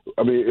mean,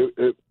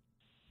 you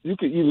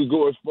could even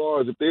go as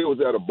far as if they was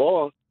at a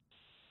bar,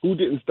 who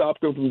didn't stop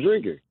them from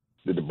drinking?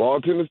 Did the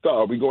bartender stop?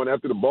 Are we going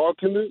after the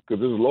bartender? Because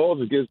there's laws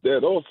against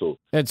that also.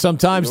 And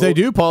sometimes they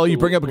do, Paul. You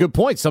bring up a good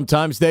point.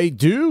 Sometimes they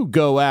do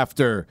go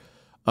after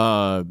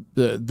the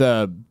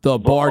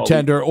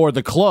bartender or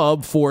the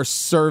club for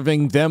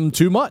serving them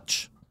too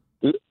much.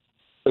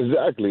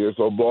 Exactly.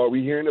 So, are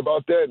we hearing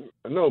about that?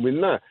 No, we're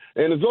not.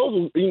 And it's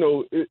also,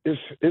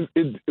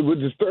 what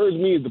disturbs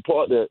me is the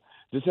part that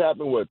this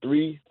happened,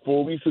 3-4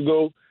 weeks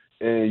ago,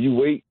 and you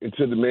wait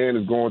until the man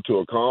is going to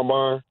a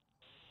combine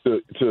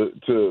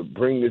to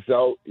bring this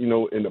out, in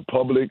the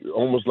public,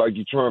 almost like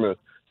you're trying to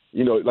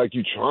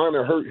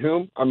hurt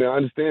him. I mean, I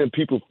understand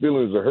people's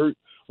feelings are hurt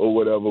or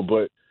whatever,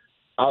 but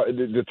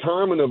the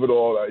timing of it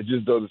all, it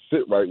just doesn't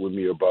sit right with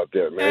me about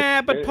that, man.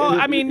 Yeah, but Paul,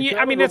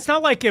 it's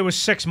not like it was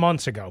 6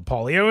 months ago,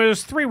 Paulie. It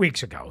was 3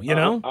 weeks ago. You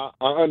know,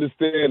 I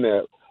understand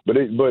that, but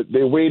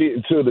they waited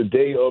until the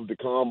day of the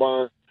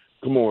combine.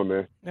 Come on,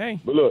 man. Hey,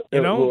 but look,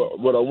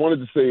 what I wanted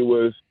to say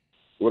was,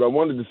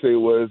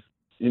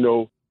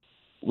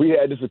 we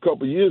had this a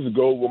couple years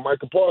ago with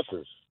Micah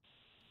Parsons.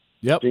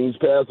 Yep. Teams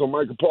passed on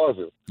Micah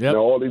Parsons. Yep. Now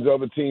all these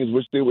other teams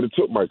wish they would have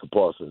took Micah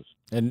Parsons.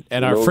 And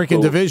our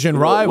freaking division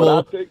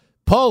rival,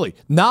 Paulie,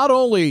 not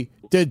only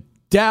did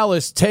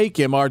Dallas take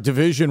him, our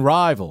division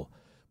rival,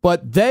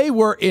 but they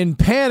were in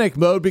panic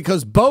mode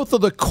because both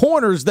of the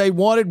corners they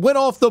wanted went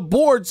off the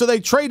board, so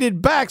they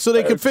traded back so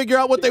they could figure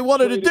out what they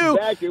wanted to do,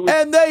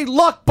 and they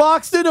luck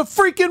boxed into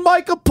freaking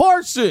Micah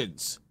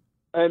Parsons.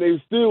 And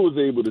they still was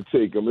able to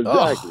take him.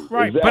 Exactly.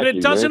 Right. Exactly, but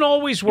it doesn't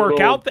always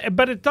work out.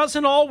 But it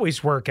doesn't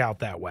always work out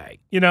that way.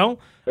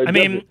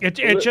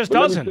 It just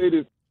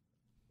doesn't.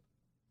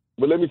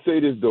 But let me say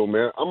this, though,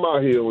 man. I'm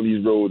out here on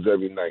these roads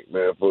every night,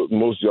 man. For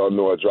most of y'all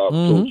know I drive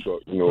a tow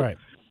truck, Right.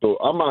 So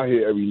I'm out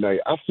here every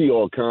night. I see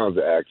all kinds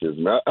of actions,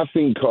 man. I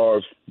seen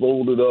cars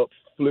folded up,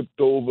 flipped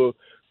over,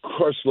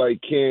 crushed like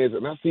cans,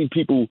 and I see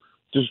people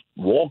just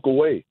walk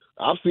away.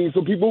 I've seen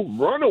some people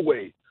run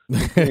away.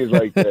 things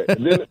like that.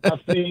 And then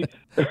I see,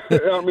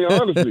 I mean,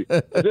 honestly,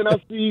 then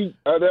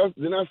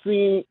I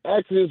seen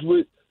accidents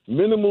with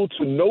minimal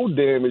to no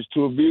damage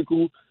to a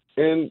vehicle,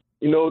 and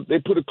they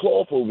put a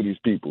cloth over these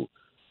people.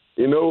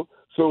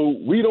 So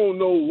we don't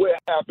know what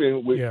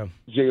happened with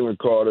Jalen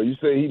Carter. You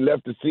say he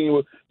left the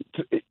scene.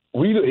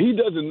 He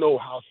doesn't know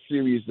how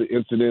serious the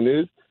incident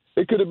is.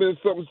 It could have been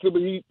something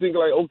simple. He think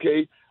like,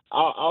 okay,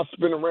 I'll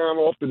spin around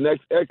off the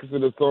next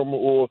exit or something,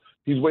 or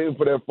he's waiting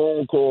for that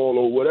phone call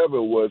or whatever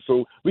it was.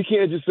 So we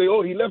can't just say,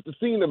 oh, he left the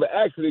scene of an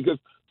accident, because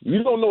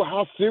you don't know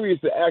how serious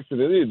the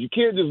accident is. You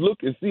can't just look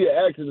and see an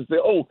accident and say,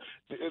 oh,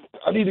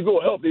 I need to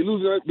go help. They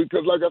lose it,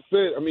 because like I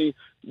said, I mean,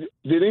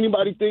 did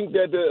anybody think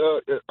that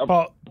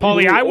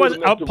Paulie,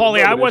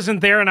 I wasn't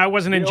there, and I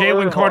wasn't in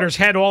Jalen Carter's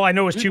head. All I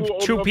know is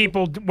two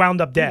people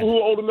wound up dead. People who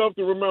are old enough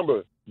to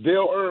remember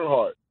Dale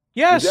Earnhardt.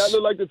 Yes. Does that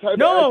look like the type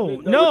of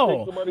accident that would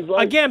take somebody's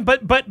life? Again,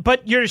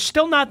 but you're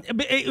still not,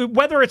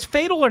 whether it's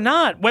fatal or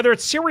not, whether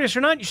it's serious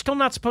or not, you're still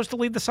not supposed to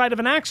leave the site of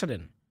an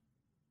accident.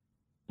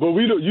 But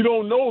you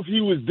don't know if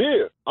he was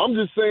there. I'm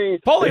just saying.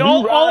 Paulie,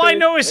 all I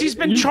know is he's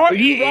been charged.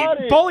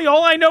 Paulie,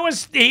 all I know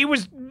is he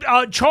was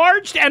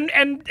charged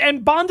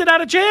and bonded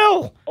out of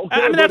jail.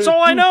 Okay, I mean, that's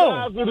all I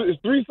know.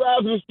 It's three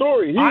sides of the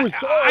story. He was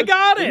charged. I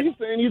got it. He's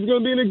saying he's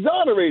going to be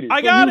exonerated.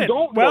 I got it.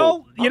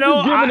 Well,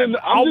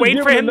 I'll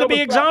wait for him to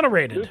be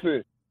exonerated.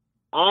 Listen,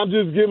 I'm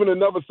just giving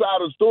another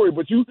side of the story,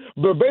 but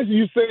basically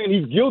you're saying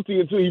he's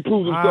guilty until he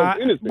proves himself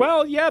innocent.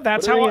 Well, yeah,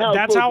 that's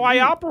how I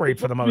operate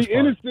for the most part.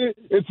 Innocent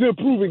until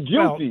proven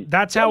guilty.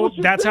 Well,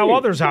 that's how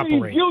others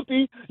operate. He's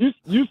guilty.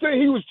 You say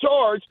he was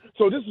charged,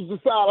 so this is the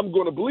side I'm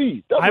going to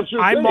believe. That's what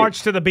you're saying. I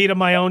march to the beat of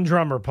my own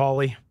drummer,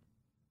 Paulie.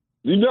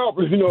 You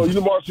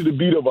march to the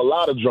beat of a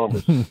lot of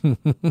drummers. You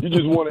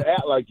just want to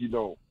act like you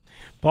don't.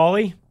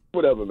 Paulie.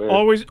 Whatever, man.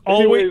 Always,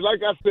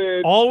 like I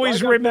said,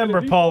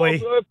 remember,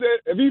 Paulie.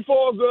 If he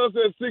falls to us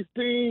at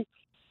 16,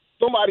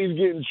 somebody's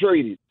getting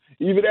traded.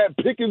 Either that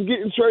pick is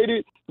getting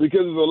traded,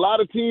 because there's a lot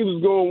of teams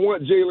is going to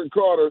want Jalen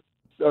Carter,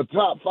 a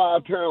top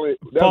 5 talent,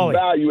 that's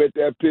value at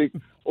that pick,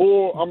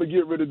 or I'm going to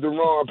get rid of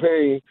Deron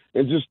Payne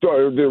and just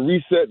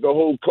reset the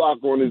whole clock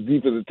on his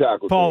defensive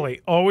tackle.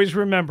 Paulie, always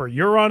remember,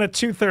 you're on at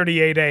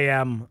 2:38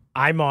 a.m.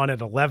 I'm on at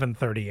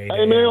 11:38 a.m.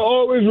 Hey, man,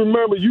 always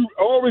remember you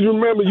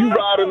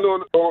riding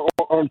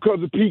on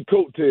Cousin Pete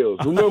coattails.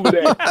 Remember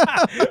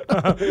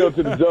that. Hail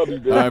to the W,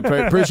 baby. All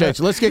right, appreciate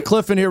you. Let's get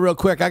Cliff in here real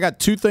quick. I got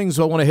 2 things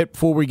I want to hit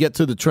before we get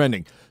to the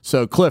trending.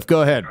 So, Cliff,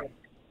 go ahead.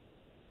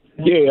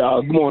 Yeah,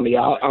 good morning,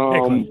 y'all.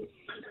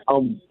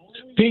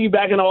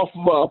 Piggybacking off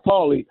of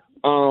Paulie,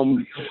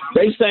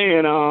 they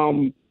saying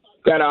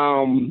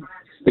that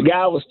the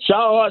guy was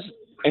charged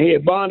and he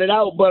had bonded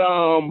out, but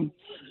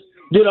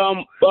did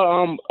a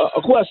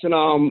question,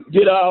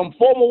 did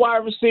former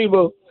wide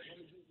receiver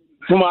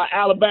from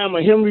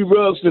Alabama, Henry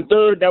Ruggs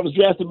III, that was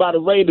drafted by the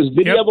Raiders,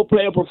 did he ever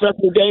play a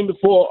professional game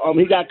before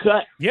he got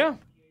cut? Yeah.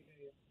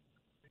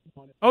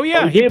 Oh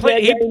yeah, he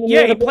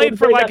played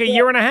for like a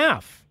year and a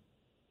half.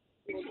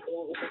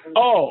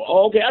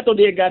 Oh, okay. I thought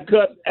he got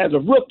cut as a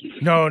rookie.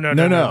 No.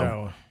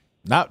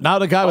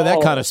 Not a guy with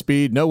that kind of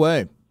speed. No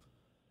way.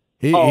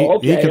 He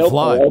can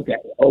fly.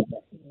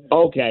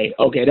 Okay.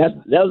 That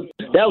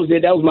was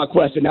it. That was my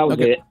question. That was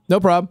it. No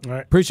problem.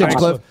 Right. Appreciate you,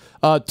 Cliff.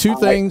 Two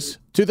things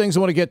I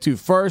want to get to.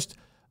 First,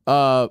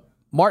 Martin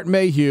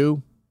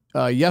Mayhew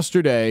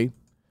yesterday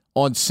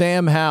on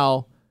Sam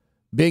Howell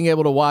being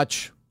able to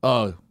watch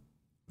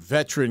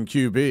veteran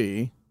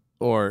QB,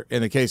 or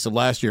in the case of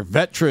last year,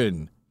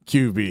 veteran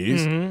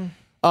QBs,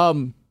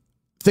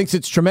 thinks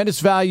it's tremendous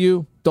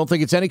value. Don't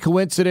think it's any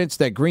coincidence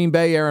that Green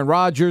Bay, Aaron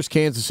Rodgers,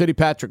 Kansas City,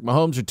 Patrick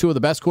Mahomes are 2 of the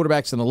best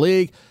quarterbacks in the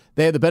league.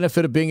 They have the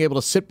benefit of being able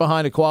to sit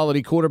behind a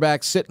quality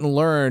quarterback, sit and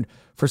learn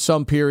for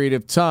some period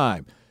of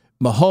time.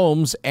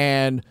 Mahomes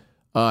and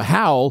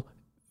Howell,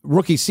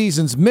 rookie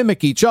seasons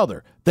mimic each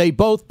other. They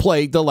both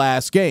played the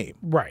last game.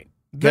 Right.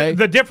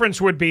 The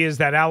difference would be is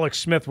that Alex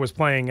Smith was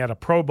playing at a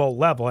Pro Bowl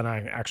level, and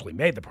I actually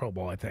made the Pro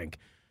Bowl, I think,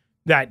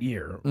 that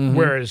year,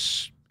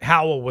 whereas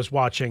Howell was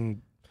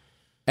watching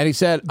and he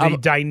said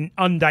the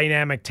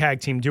undynamic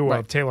tag team duo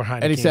of Taylor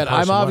Heineke. And he said,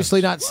 I'm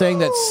obviously not saying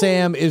that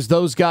Sam is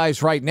those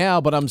guys right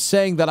now, but I'm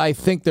saying that I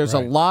think there's a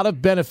lot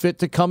of benefit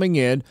to coming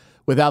in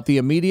without the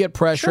immediate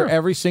pressure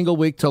every single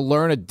week to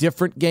learn a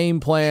different game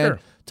plan,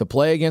 to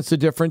play against a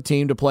different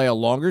team, to play a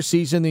longer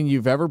season than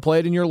you've ever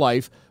played in your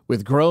life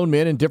with grown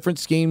men and different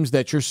schemes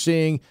that you're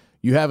seeing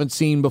you haven't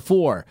seen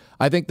before.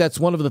 I think that's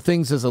one of the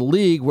things as a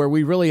league where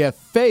we really have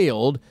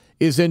failed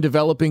is in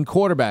developing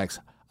quarterbacks.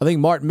 I think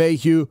Martin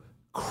Mayhew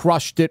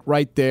crushed it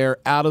right there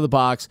out of the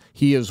box.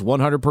 He is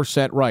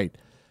 100% right.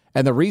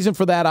 And the reason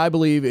for that, I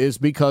believe, is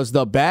because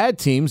the bad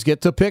teams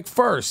get to pick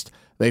first.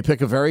 They pick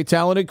a very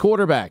talented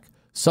quarterback.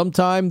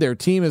 Sometimes their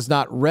team is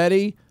not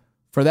ready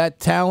for that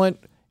talent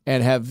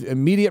and have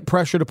immediate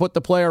pressure to put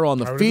the player on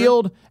the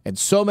field, and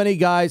so many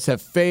guys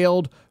have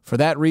failed for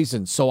that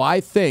reason. So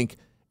I think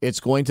it's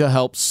going to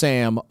help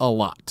Sam a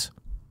lot.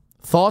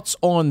 Thoughts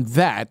on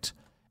that?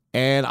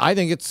 And I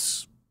think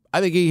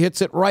he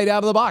hits it right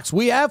out of the box.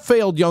 We have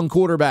failed young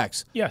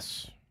quarterbacks.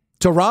 Yes.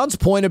 to Ron's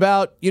point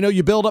about,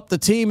 you build up the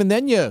team and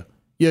then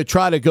you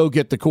try to go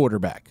get the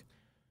quarterback.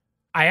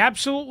 I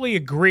absolutely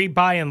agree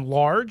by and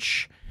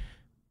large.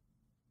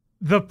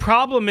 The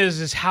problem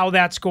is how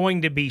that's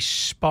going to be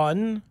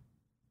spun.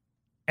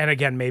 And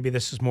again, maybe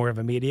this is more of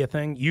a media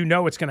thing.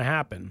 It's going to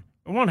happen.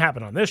 It won't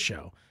happen on this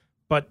show,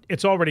 but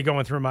it's already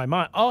going through my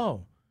mind.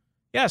 Oh,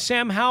 yeah,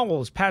 Sam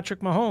Howell is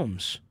Patrick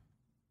Mahomes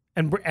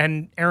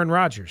and Aaron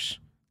Rodgers.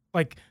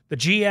 Like the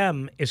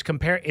GM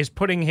is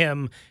putting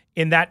him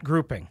in that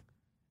grouping.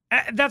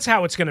 That's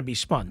how it's going to be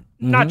spun.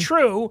 Mm-hmm. Not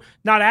true,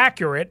 not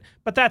accurate,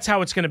 but that's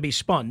how it's going to be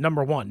spun,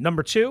 number one.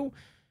 Number two,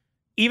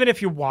 even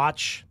if you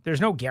watch, there's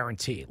no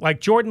guarantee.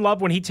 Like Jordan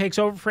Love, when he takes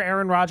over for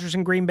Aaron Rodgers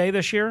in Green Bay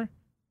this year,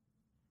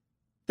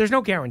 there's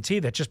no guarantee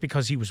that just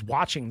because he was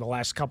watching the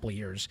last couple of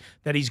years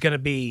that he's going to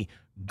be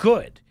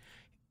good.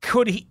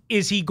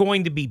 Is he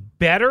going to be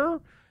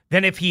better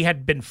than if he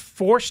had been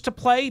forced to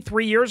play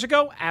 3 years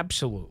ago?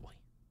 Absolutely.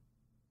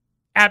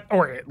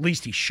 Or at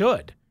least he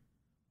should.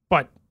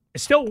 But it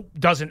still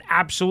doesn't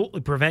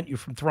absolutely prevent you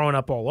from throwing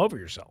up all over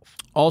yourself.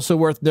 Also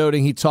worth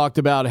noting, he talked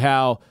about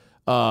how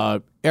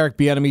Eric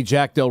Bieniemy,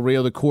 Jack Del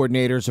Rio, the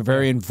coordinators, are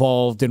very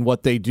involved in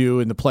what they do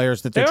and the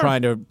players that they're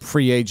trying to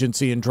free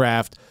agency and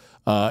draft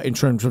in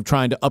terms of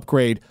trying to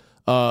upgrade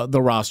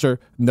the roster.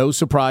 No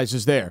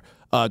surprises there.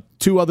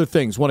 Two other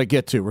things I want to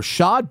get to.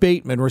 Rashad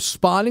Bateman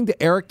responding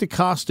to Eric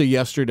DeCosta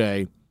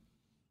yesterday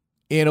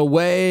in a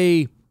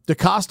way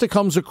DeCosta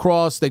comes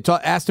across. They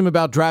asked him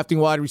about drafting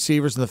wide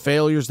receivers and the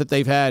failures that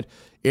they've had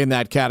in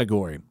that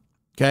category.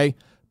 Okay?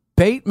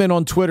 Bateman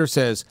on Twitter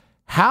says,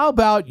 how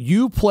about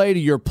you play to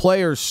your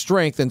player's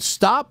strength and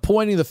stop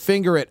pointing the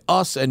finger at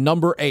us and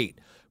number 8?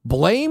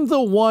 Blame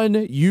the one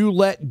you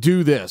let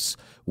do this.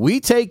 We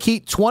take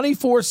heat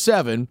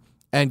 24/7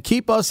 and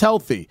keep us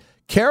healthy.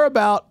 Care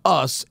about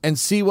us and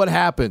see what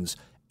happens.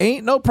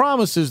 Ain't no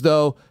promises,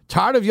 though.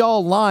 Tired of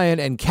y'all lying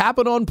and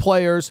capping on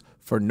players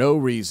for no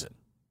reason.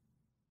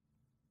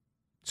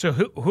 So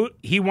who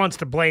he wants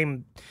to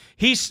blame?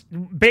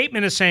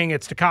 Bateman is saying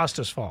it's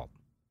DeCosta's fault.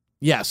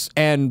 Yes,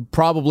 and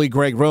probably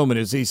Greg Roman,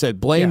 as he said,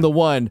 blame the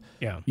one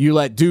you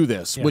let do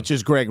this, which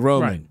is Greg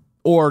Roman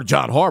or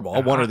John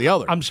Harbaugh, one or the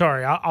other. I'm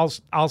sorry,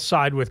 I'll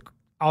side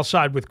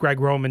with Greg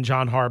Roman,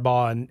 John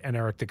Harbaugh, and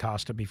Eric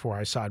DeCosta before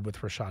I side with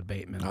Rashad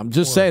Bateman. I'm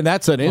just saying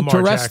that's an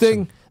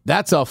interesting,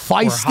 that's a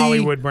feisty,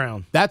 Hollywood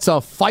Brown. That's a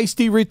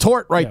feisty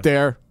retort right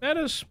there. That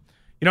is,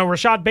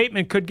 Rashad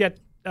Bateman could get,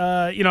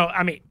 hey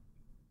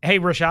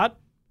Rashad,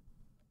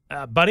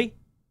 buddy,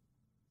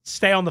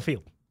 stay on the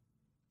field.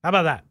 How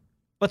about that?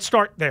 Let's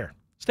start there.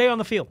 Stay on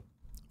the field.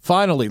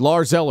 Finally,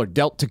 Lars Eller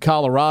dealt to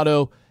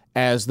Colorado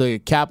as the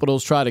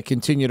Capitals try to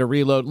continue to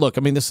reload. Look,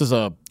 this is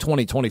a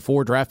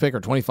 2024 draft pick or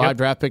 25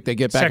 draft pick they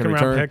get back in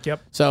return. Second round pick,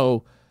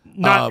 So,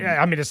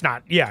 it's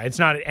not. Yeah, it's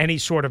not any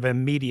sort of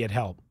immediate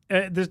help.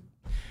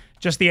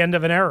 Just the end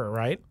of an era,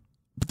 right?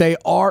 They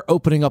are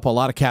opening up a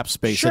lot of cap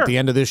space at the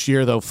end of this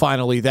year, though.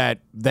 Finally,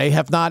 that they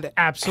have not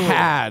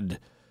had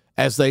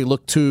as they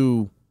look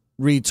to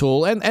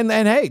retool. And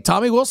hey,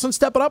 Tommy Wilson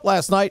stepping up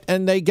last night,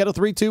 and they get a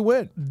 3-2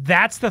 win.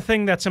 That's the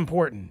thing that's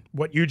important,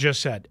 what you just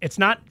said. It's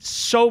not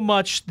so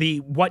much the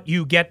what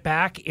you get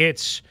back.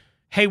 It's,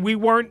 hey, we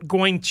weren't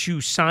going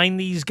to sign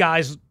these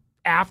guys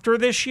after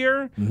this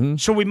year,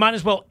 so we might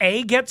as well,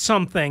 A, get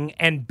something,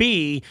 and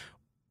B,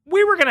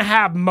 we were going to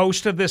have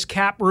most of this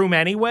cap room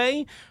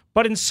anyway,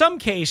 but in some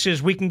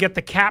cases, we can get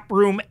the cap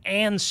room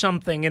and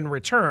something in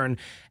return,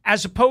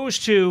 as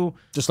opposed to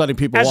just letting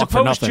people walk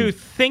for nothing. As opposed to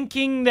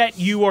thinking that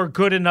you are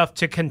good enough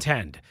to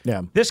contend.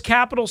 Yeah. This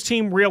Capitals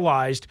team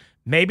realized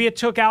maybe it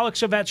took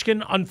Alex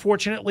Ovechkin,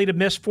 unfortunately, to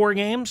miss 4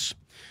 games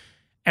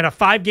and a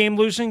 5-game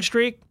losing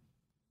streak.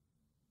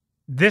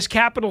 This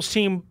Capitals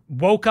team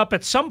woke up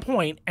at some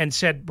point and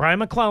said, Brian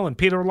McClellan,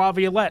 Peter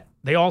Laviolette,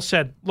 they all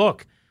said,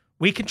 look,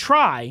 we can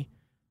try,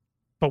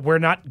 but we're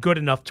not good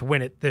enough to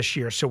win it this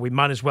year, so we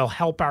might as well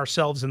help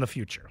ourselves in the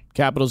future.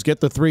 Capitals get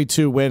the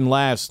 3-2 win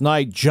last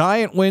night.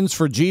 Giant wins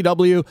for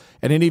GW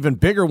and an even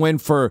bigger win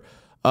for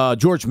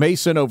George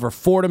Mason over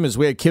Fordham, as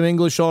we had Kim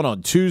English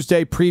on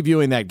Tuesday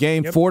previewing that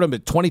game. Yep. Fordham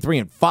at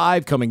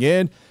 23-5 coming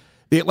in.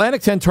 The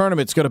Atlantic 10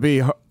 tournament's going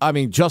to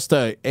be, just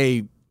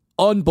a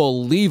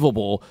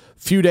unbelievable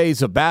few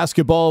days of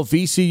basketball.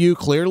 VCU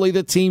clearly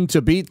the team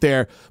to beat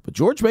there, but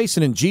George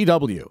Mason and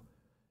GW,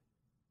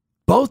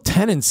 both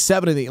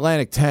 10-7 in the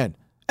Atlantic 10.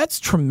 That's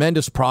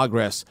tremendous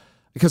progress,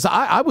 because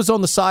I was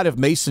on the side of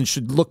Mason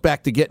should look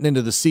back to getting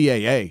into the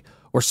CAA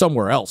or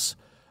somewhere else.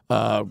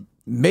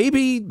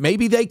 Maybe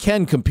they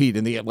can compete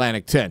in the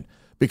Atlantic 10,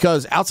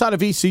 because outside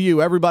of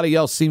ECU, everybody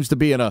else seems to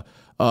be in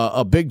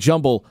a big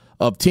jumble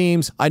of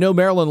teams. I know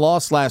Maryland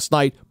lost last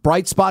night.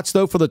 Bright spots,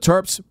 though, for the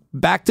Terps.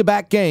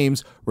 Back-to-back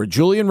games where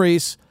Julian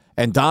Reese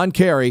and Don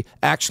Carey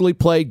actually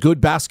played good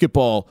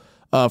basketball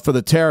for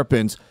the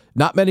Terrapins.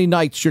 Not many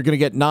nights you're going to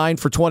get 9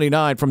 for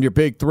 29 from your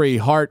big three,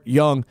 Hart,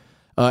 Young,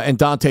 and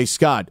Dante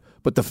Scott.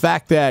 But the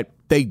fact that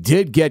they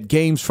did get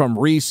games from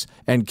Reese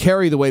and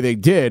Carey the way they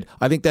did.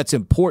 I think that's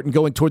important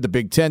going toward the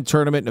Big Ten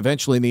tournament and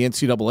eventually in the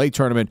NCAA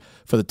tournament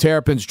for the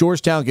Terrapins.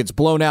 Georgetown gets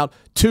blown out.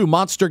 2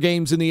 monster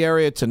games in the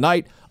area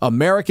tonight.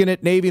 American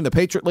at Navy in the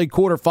Patriot League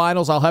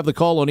quarterfinals. I'll have the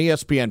call on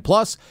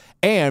ESPN+.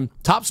 And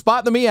top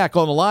spot in the MEAC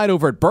on the line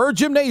over at Burr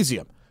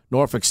Gymnasium.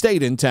 Norfolk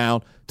State in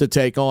town to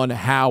take on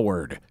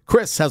Howard.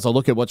 Chris has a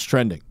look at what's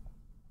trending.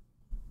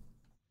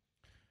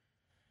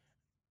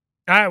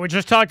 All right, we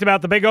just talked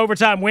about the big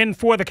overtime win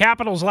for the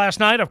Capitals last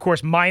night. Of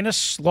course,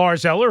 minus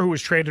Lars Eller, who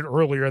was traded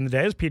earlier in the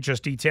day, as Pete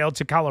just detailed,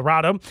 to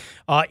Colorado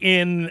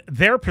in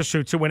their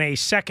pursuit to win a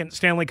second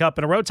Stanley Cup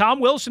in a row. Tom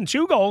Wilson,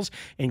 2 goals,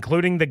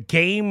 including the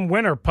game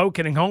winner,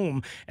 poking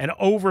home an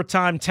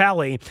overtime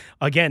tally,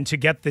 again, to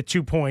get the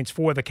 2 points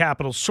for the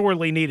Capitals,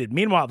 sorely needed.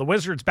 Meanwhile, the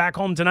Wizards back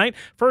home tonight,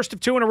 first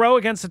of 2 in a row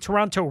against the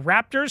Toronto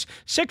Raptors.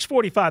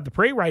 6:45 the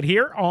pre, right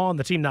here on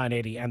the Team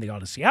 980 and the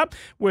Odyssey app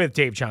with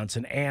Dave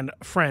Johnson and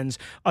friends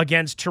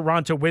against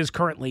Toronto. Wiz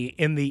currently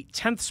in the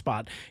 10th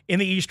spot in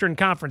the Eastern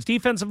Conference.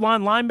 Defensive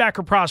line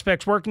linebacker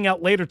prospects working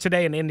out later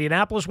today in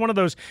Indianapolis. One of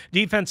those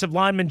defensive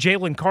linemen,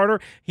 Jalen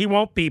Carter, he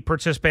won't be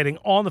participating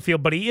on the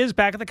field, but he is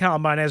back at the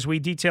Combine, as we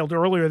detailed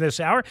earlier this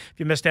hour. If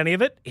you missed any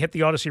of it, hit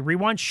the Odyssey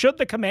Rewind. Should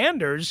the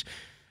Commanders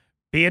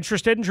be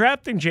interested in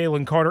drafting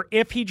Jalen Carter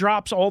if he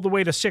drops all the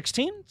way to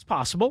 16? It's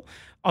possible.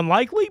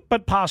 Unlikely,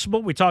 but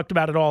possible. We talked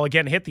about it all.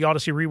 Again, hit the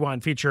Odyssey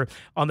Rewind feature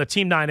on the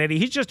Team 980.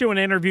 He's just doing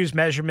interviews,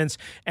 measurements,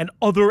 and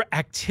other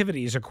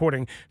activities,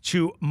 according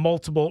to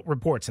multiple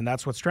reports, and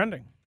that's what's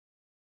trending.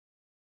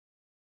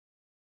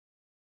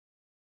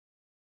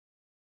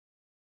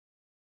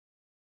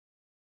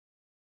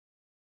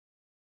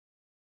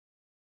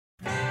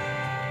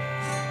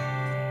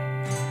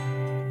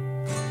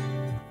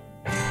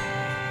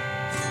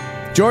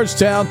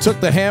 Georgetown took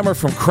the hammer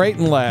from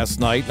Creighton last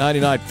night,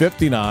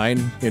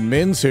 99-59 in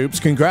men's hoops.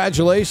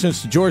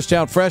 Congratulations to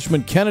Georgetown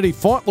freshman Kennedy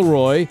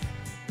Fauntleroy,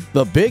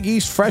 the Big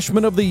East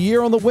Freshman of the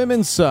Year on the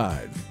women's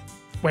side.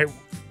 Wait,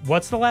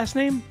 what's the last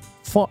name?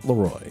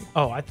 Fauntleroy.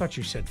 Oh, I thought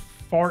you said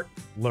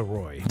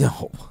Fart-Leroy.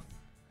 No.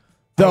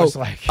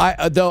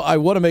 I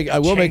will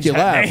make you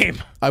laugh.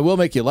 Name. I will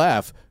make you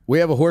laugh. We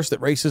have a horse that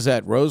races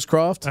at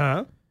Rosecroft.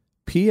 Uh-huh.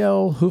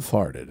 P.L.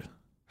 Hoofhearted.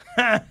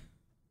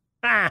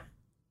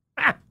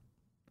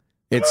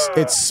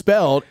 It's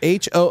spelled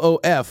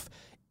Hoofearted.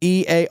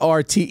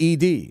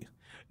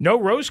 No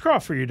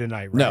Rosecroft for you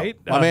tonight, right?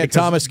 No. My man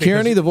Thomas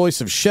Kearney, the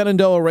voice of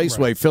Shenandoah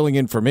Raceway, filling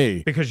in for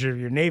me. Because you're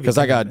Navy. Because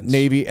I got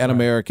Navy and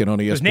American on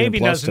ESPN+. Because Navy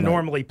doesn't tonight.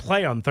 normally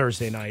play on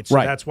Thursday nights, so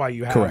that's why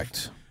you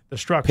have the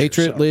structure.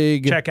 Patriot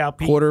League check out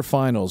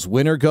quarterfinals.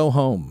 Winner go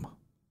home.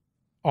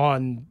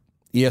 On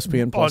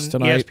ESPN Plus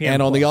tonight ESPN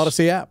and on the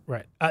Odyssey app.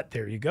 Right.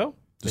 There you go.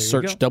 Just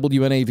search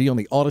WNAV on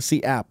the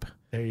Odyssey app.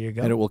 There you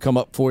go. And it will come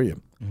up for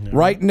you.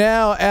 Right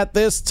now, at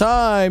this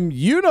time,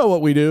 you know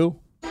what we do.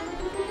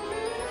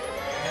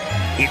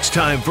 It's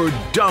time for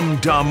Dum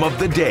Dum of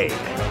the Day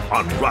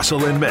on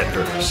Russell and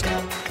Medhurst.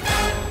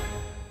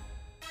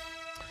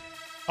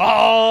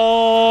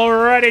 All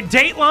righty.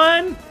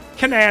 Dateline,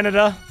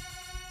 Canada.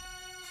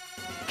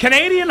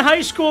 Canadian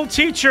high school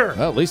teacher.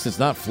 Well, at least it's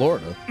not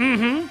Florida.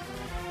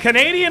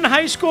 Canadian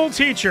high school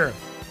teacher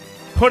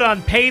put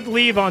on paid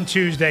leave on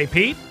Tuesday,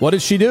 Pete. What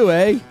did she do,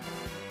 eh?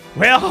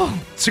 Well,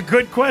 it's a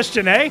good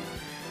question, eh?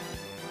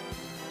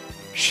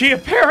 She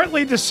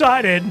apparently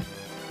decided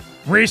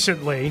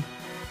recently,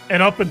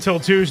 and up until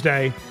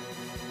Tuesday,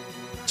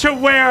 to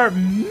wear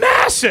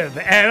massive,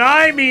 and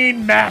I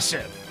mean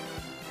massive,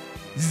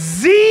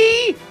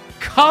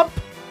 Z-cup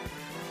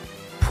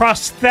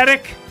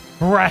prosthetic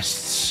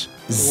breasts.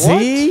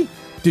 Z?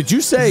 Did you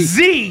say?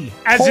 Z,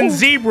 as in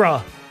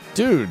zebra.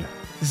 Dude.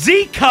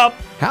 Z-cup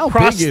How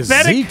prosthetic. big is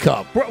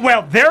Z-cup?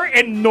 Well, they're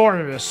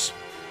enormous.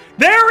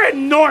 They're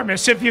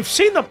enormous. If you've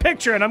seen the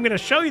picture, and I'm going to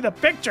show you the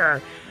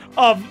picture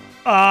of,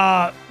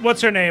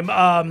 what's her name?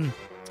 Lemieux.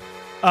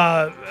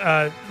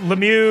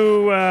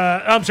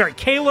 I'm sorry,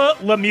 Kayla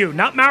Lemieux.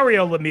 Not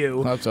Mario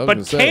Lemieux, but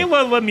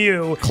Kayla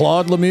Lemieux.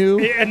 Claude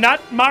Lemieux? And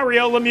not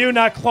Mario Lemieux,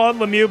 not Claude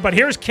Lemieux, but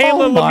here's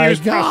Kayla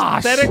Lemieux's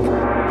prosthetic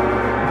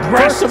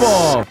breasts First of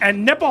all,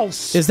 and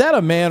nipples. Is that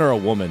a man or a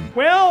woman?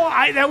 Well,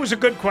 that was a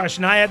good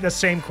question. I had the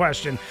same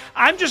question.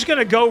 I'm just going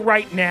to go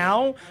right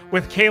now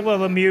with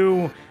Kayla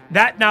Lemieux,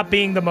 that not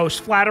being the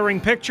most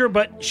flattering picture,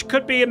 but she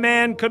could be a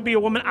man, could be a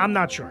woman. I'm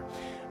not sure.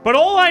 But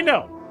all I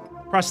know,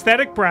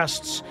 prosthetic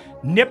breasts,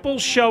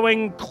 nipples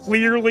showing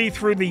clearly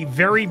through the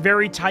very,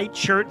 very tight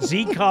shirt,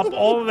 Z-cup,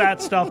 all of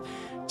that stuff.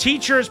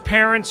 Teachers,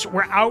 parents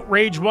were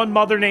outraged. One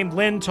mother named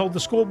Lynn told the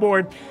school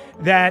board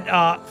that,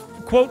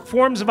 quote,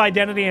 forms of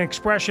identity and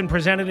expression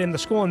presented in the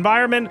school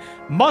environment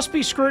must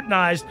be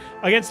scrutinized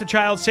against the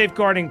child's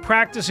safeguarding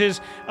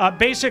practices.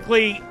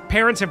 Basically,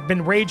 parents have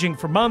been raging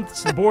for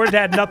months. The board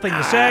had nothing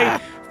to say.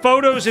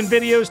 Photos and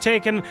videos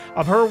taken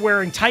of her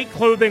wearing tight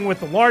clothing with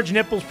the large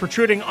nipples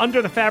protruding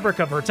under the fabric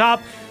of her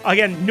top.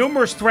 Again,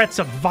 numerous threats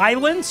of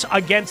violence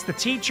against the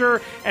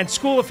teacher and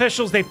school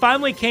officials. They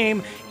finally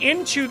came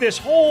into this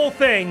whole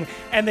thing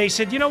and they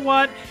said, you know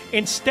what?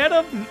 Instead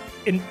of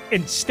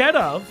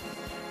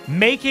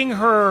making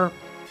her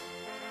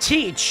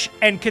teach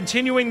and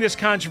continuing this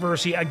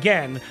controversy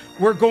again,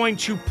 we're going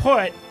to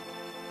put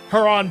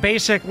her on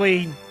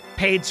basically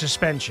paid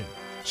suspension.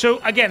 So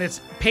again,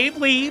 it's paid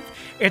leave.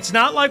 It's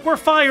not like we're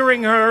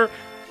firing her.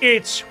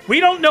 It's we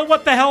don't know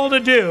what the hell to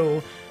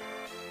do.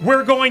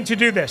 We're going to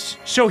do this.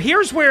 So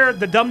here's where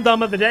the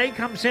dum-dum of the day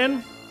comes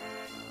in.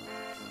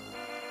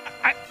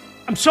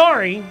 I'm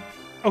sorry,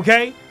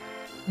 okay?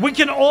 We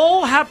can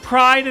all have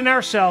pride in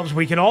ourselves.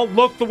 We can all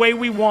look the way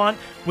we want.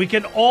 We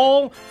can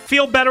all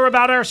feel better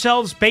about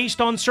ourselves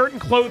based on certain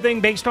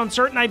clothing, based on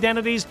certain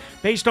identities,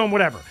 based on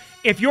whatever.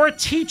 If you're a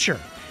teacher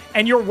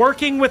and you're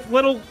working with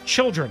little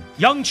children,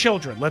 young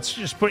children, let's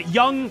just put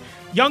young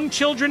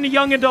children to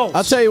young adults.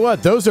 I'll tell you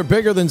what, those are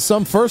bigger than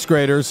some first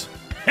graders.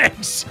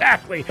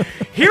 Exactly.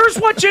 Here's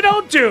what you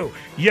don't do.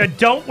 You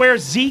don't wear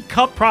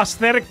Z-cup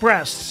prosthetic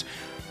breasts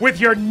with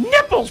your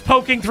nipples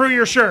poking through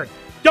your shirt.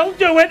 Don't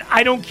do it.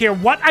 I don't care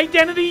what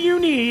identity you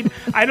need.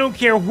 I don't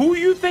care who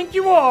you think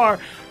you are.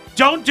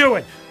 Don't do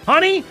it.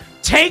 Honey,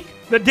 take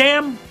the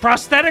damn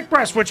prosthetic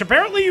breast, which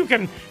apparently you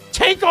can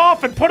take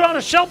off and put on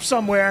a shelf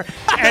somewhere,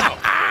 and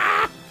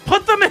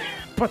put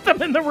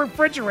them in the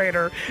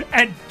refrigerator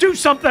and do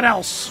something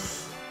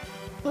else.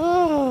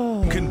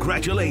 Oh.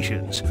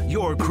 Congratulations.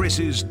 You're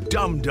Chris's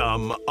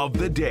dum-dum of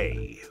the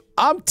day.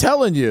 I'm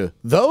telling you,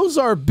 those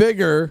are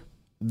bigger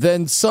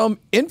than some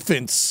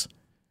infants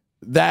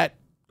that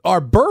are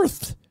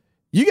birthed.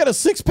 You get a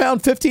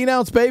 6-pound,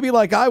 15-ounce baby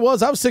like I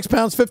was 6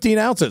 pounds, 15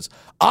 ounces.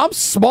 I'm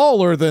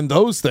smaller than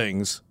those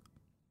things.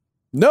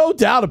 No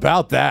doubt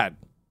about that.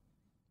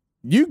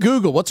 You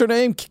Google, what's her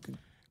name?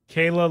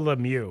 Kayla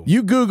Lemieux.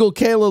 You Google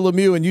Kayla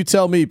Lemieux and you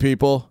tell me,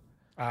 people.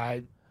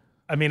 I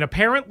mean,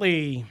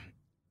 apparently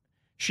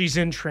she's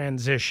in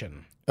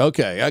transition.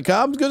 Okay,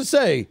 I'm going to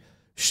say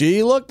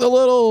she looked a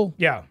little.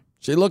 Yeah.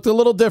 She looked a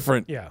little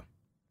different. Yeah.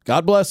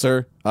 God bless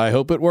her. I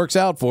hope it works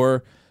out for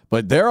her.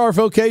 But there are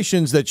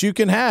vocations that you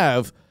can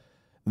have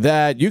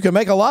that you can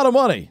make a lot of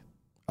money,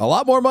 a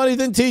lot more money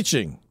than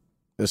teaching,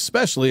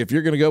 especially if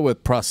you're going to go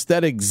with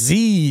prosthetic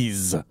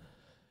Z's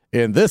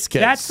in this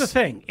case. That's the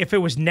thing. If it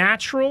was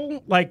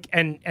natural, like,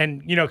 and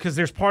you know, because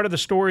there's part of the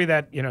story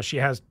that, you know, she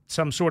has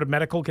some sort of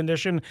medical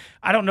condition.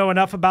 I don't know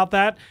enough about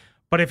that.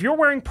 But if you're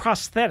wearing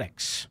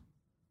prosthetics,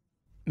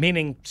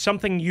 meaning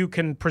something you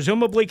can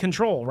presumably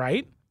control,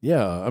 right?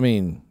 Yeah, I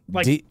mean,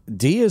 like,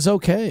 D is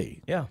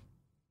okay. Yeah.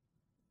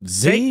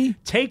 Z?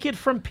 Take it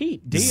from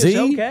Pete. D is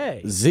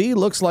okay. Z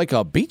looks like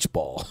a beach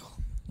ball.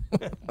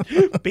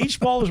 Beach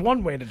ball is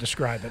one way to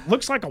describe it.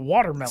 Looks like a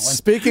watermelon.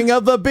 Speaking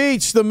of the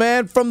beach, the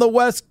man from the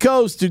West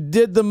Coast who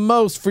did the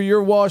most for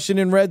your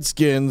Washington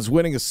Redskins,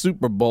 winning a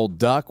Super Bowl,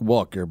 Doc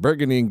Walker.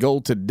 Burgundy and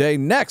gold today.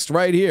 Next,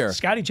 right here.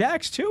 Scotty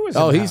Jacks, too, is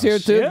he's here,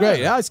 too? Yeah.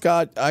 Great. Hi,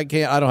 Scott. I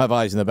don't have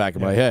eyes in the back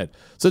of my head.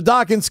 So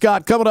Doc and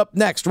Scott coming up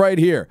next right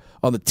here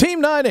on the Team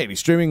 980,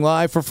 streaming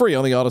live for free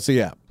on the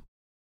Odyssey app.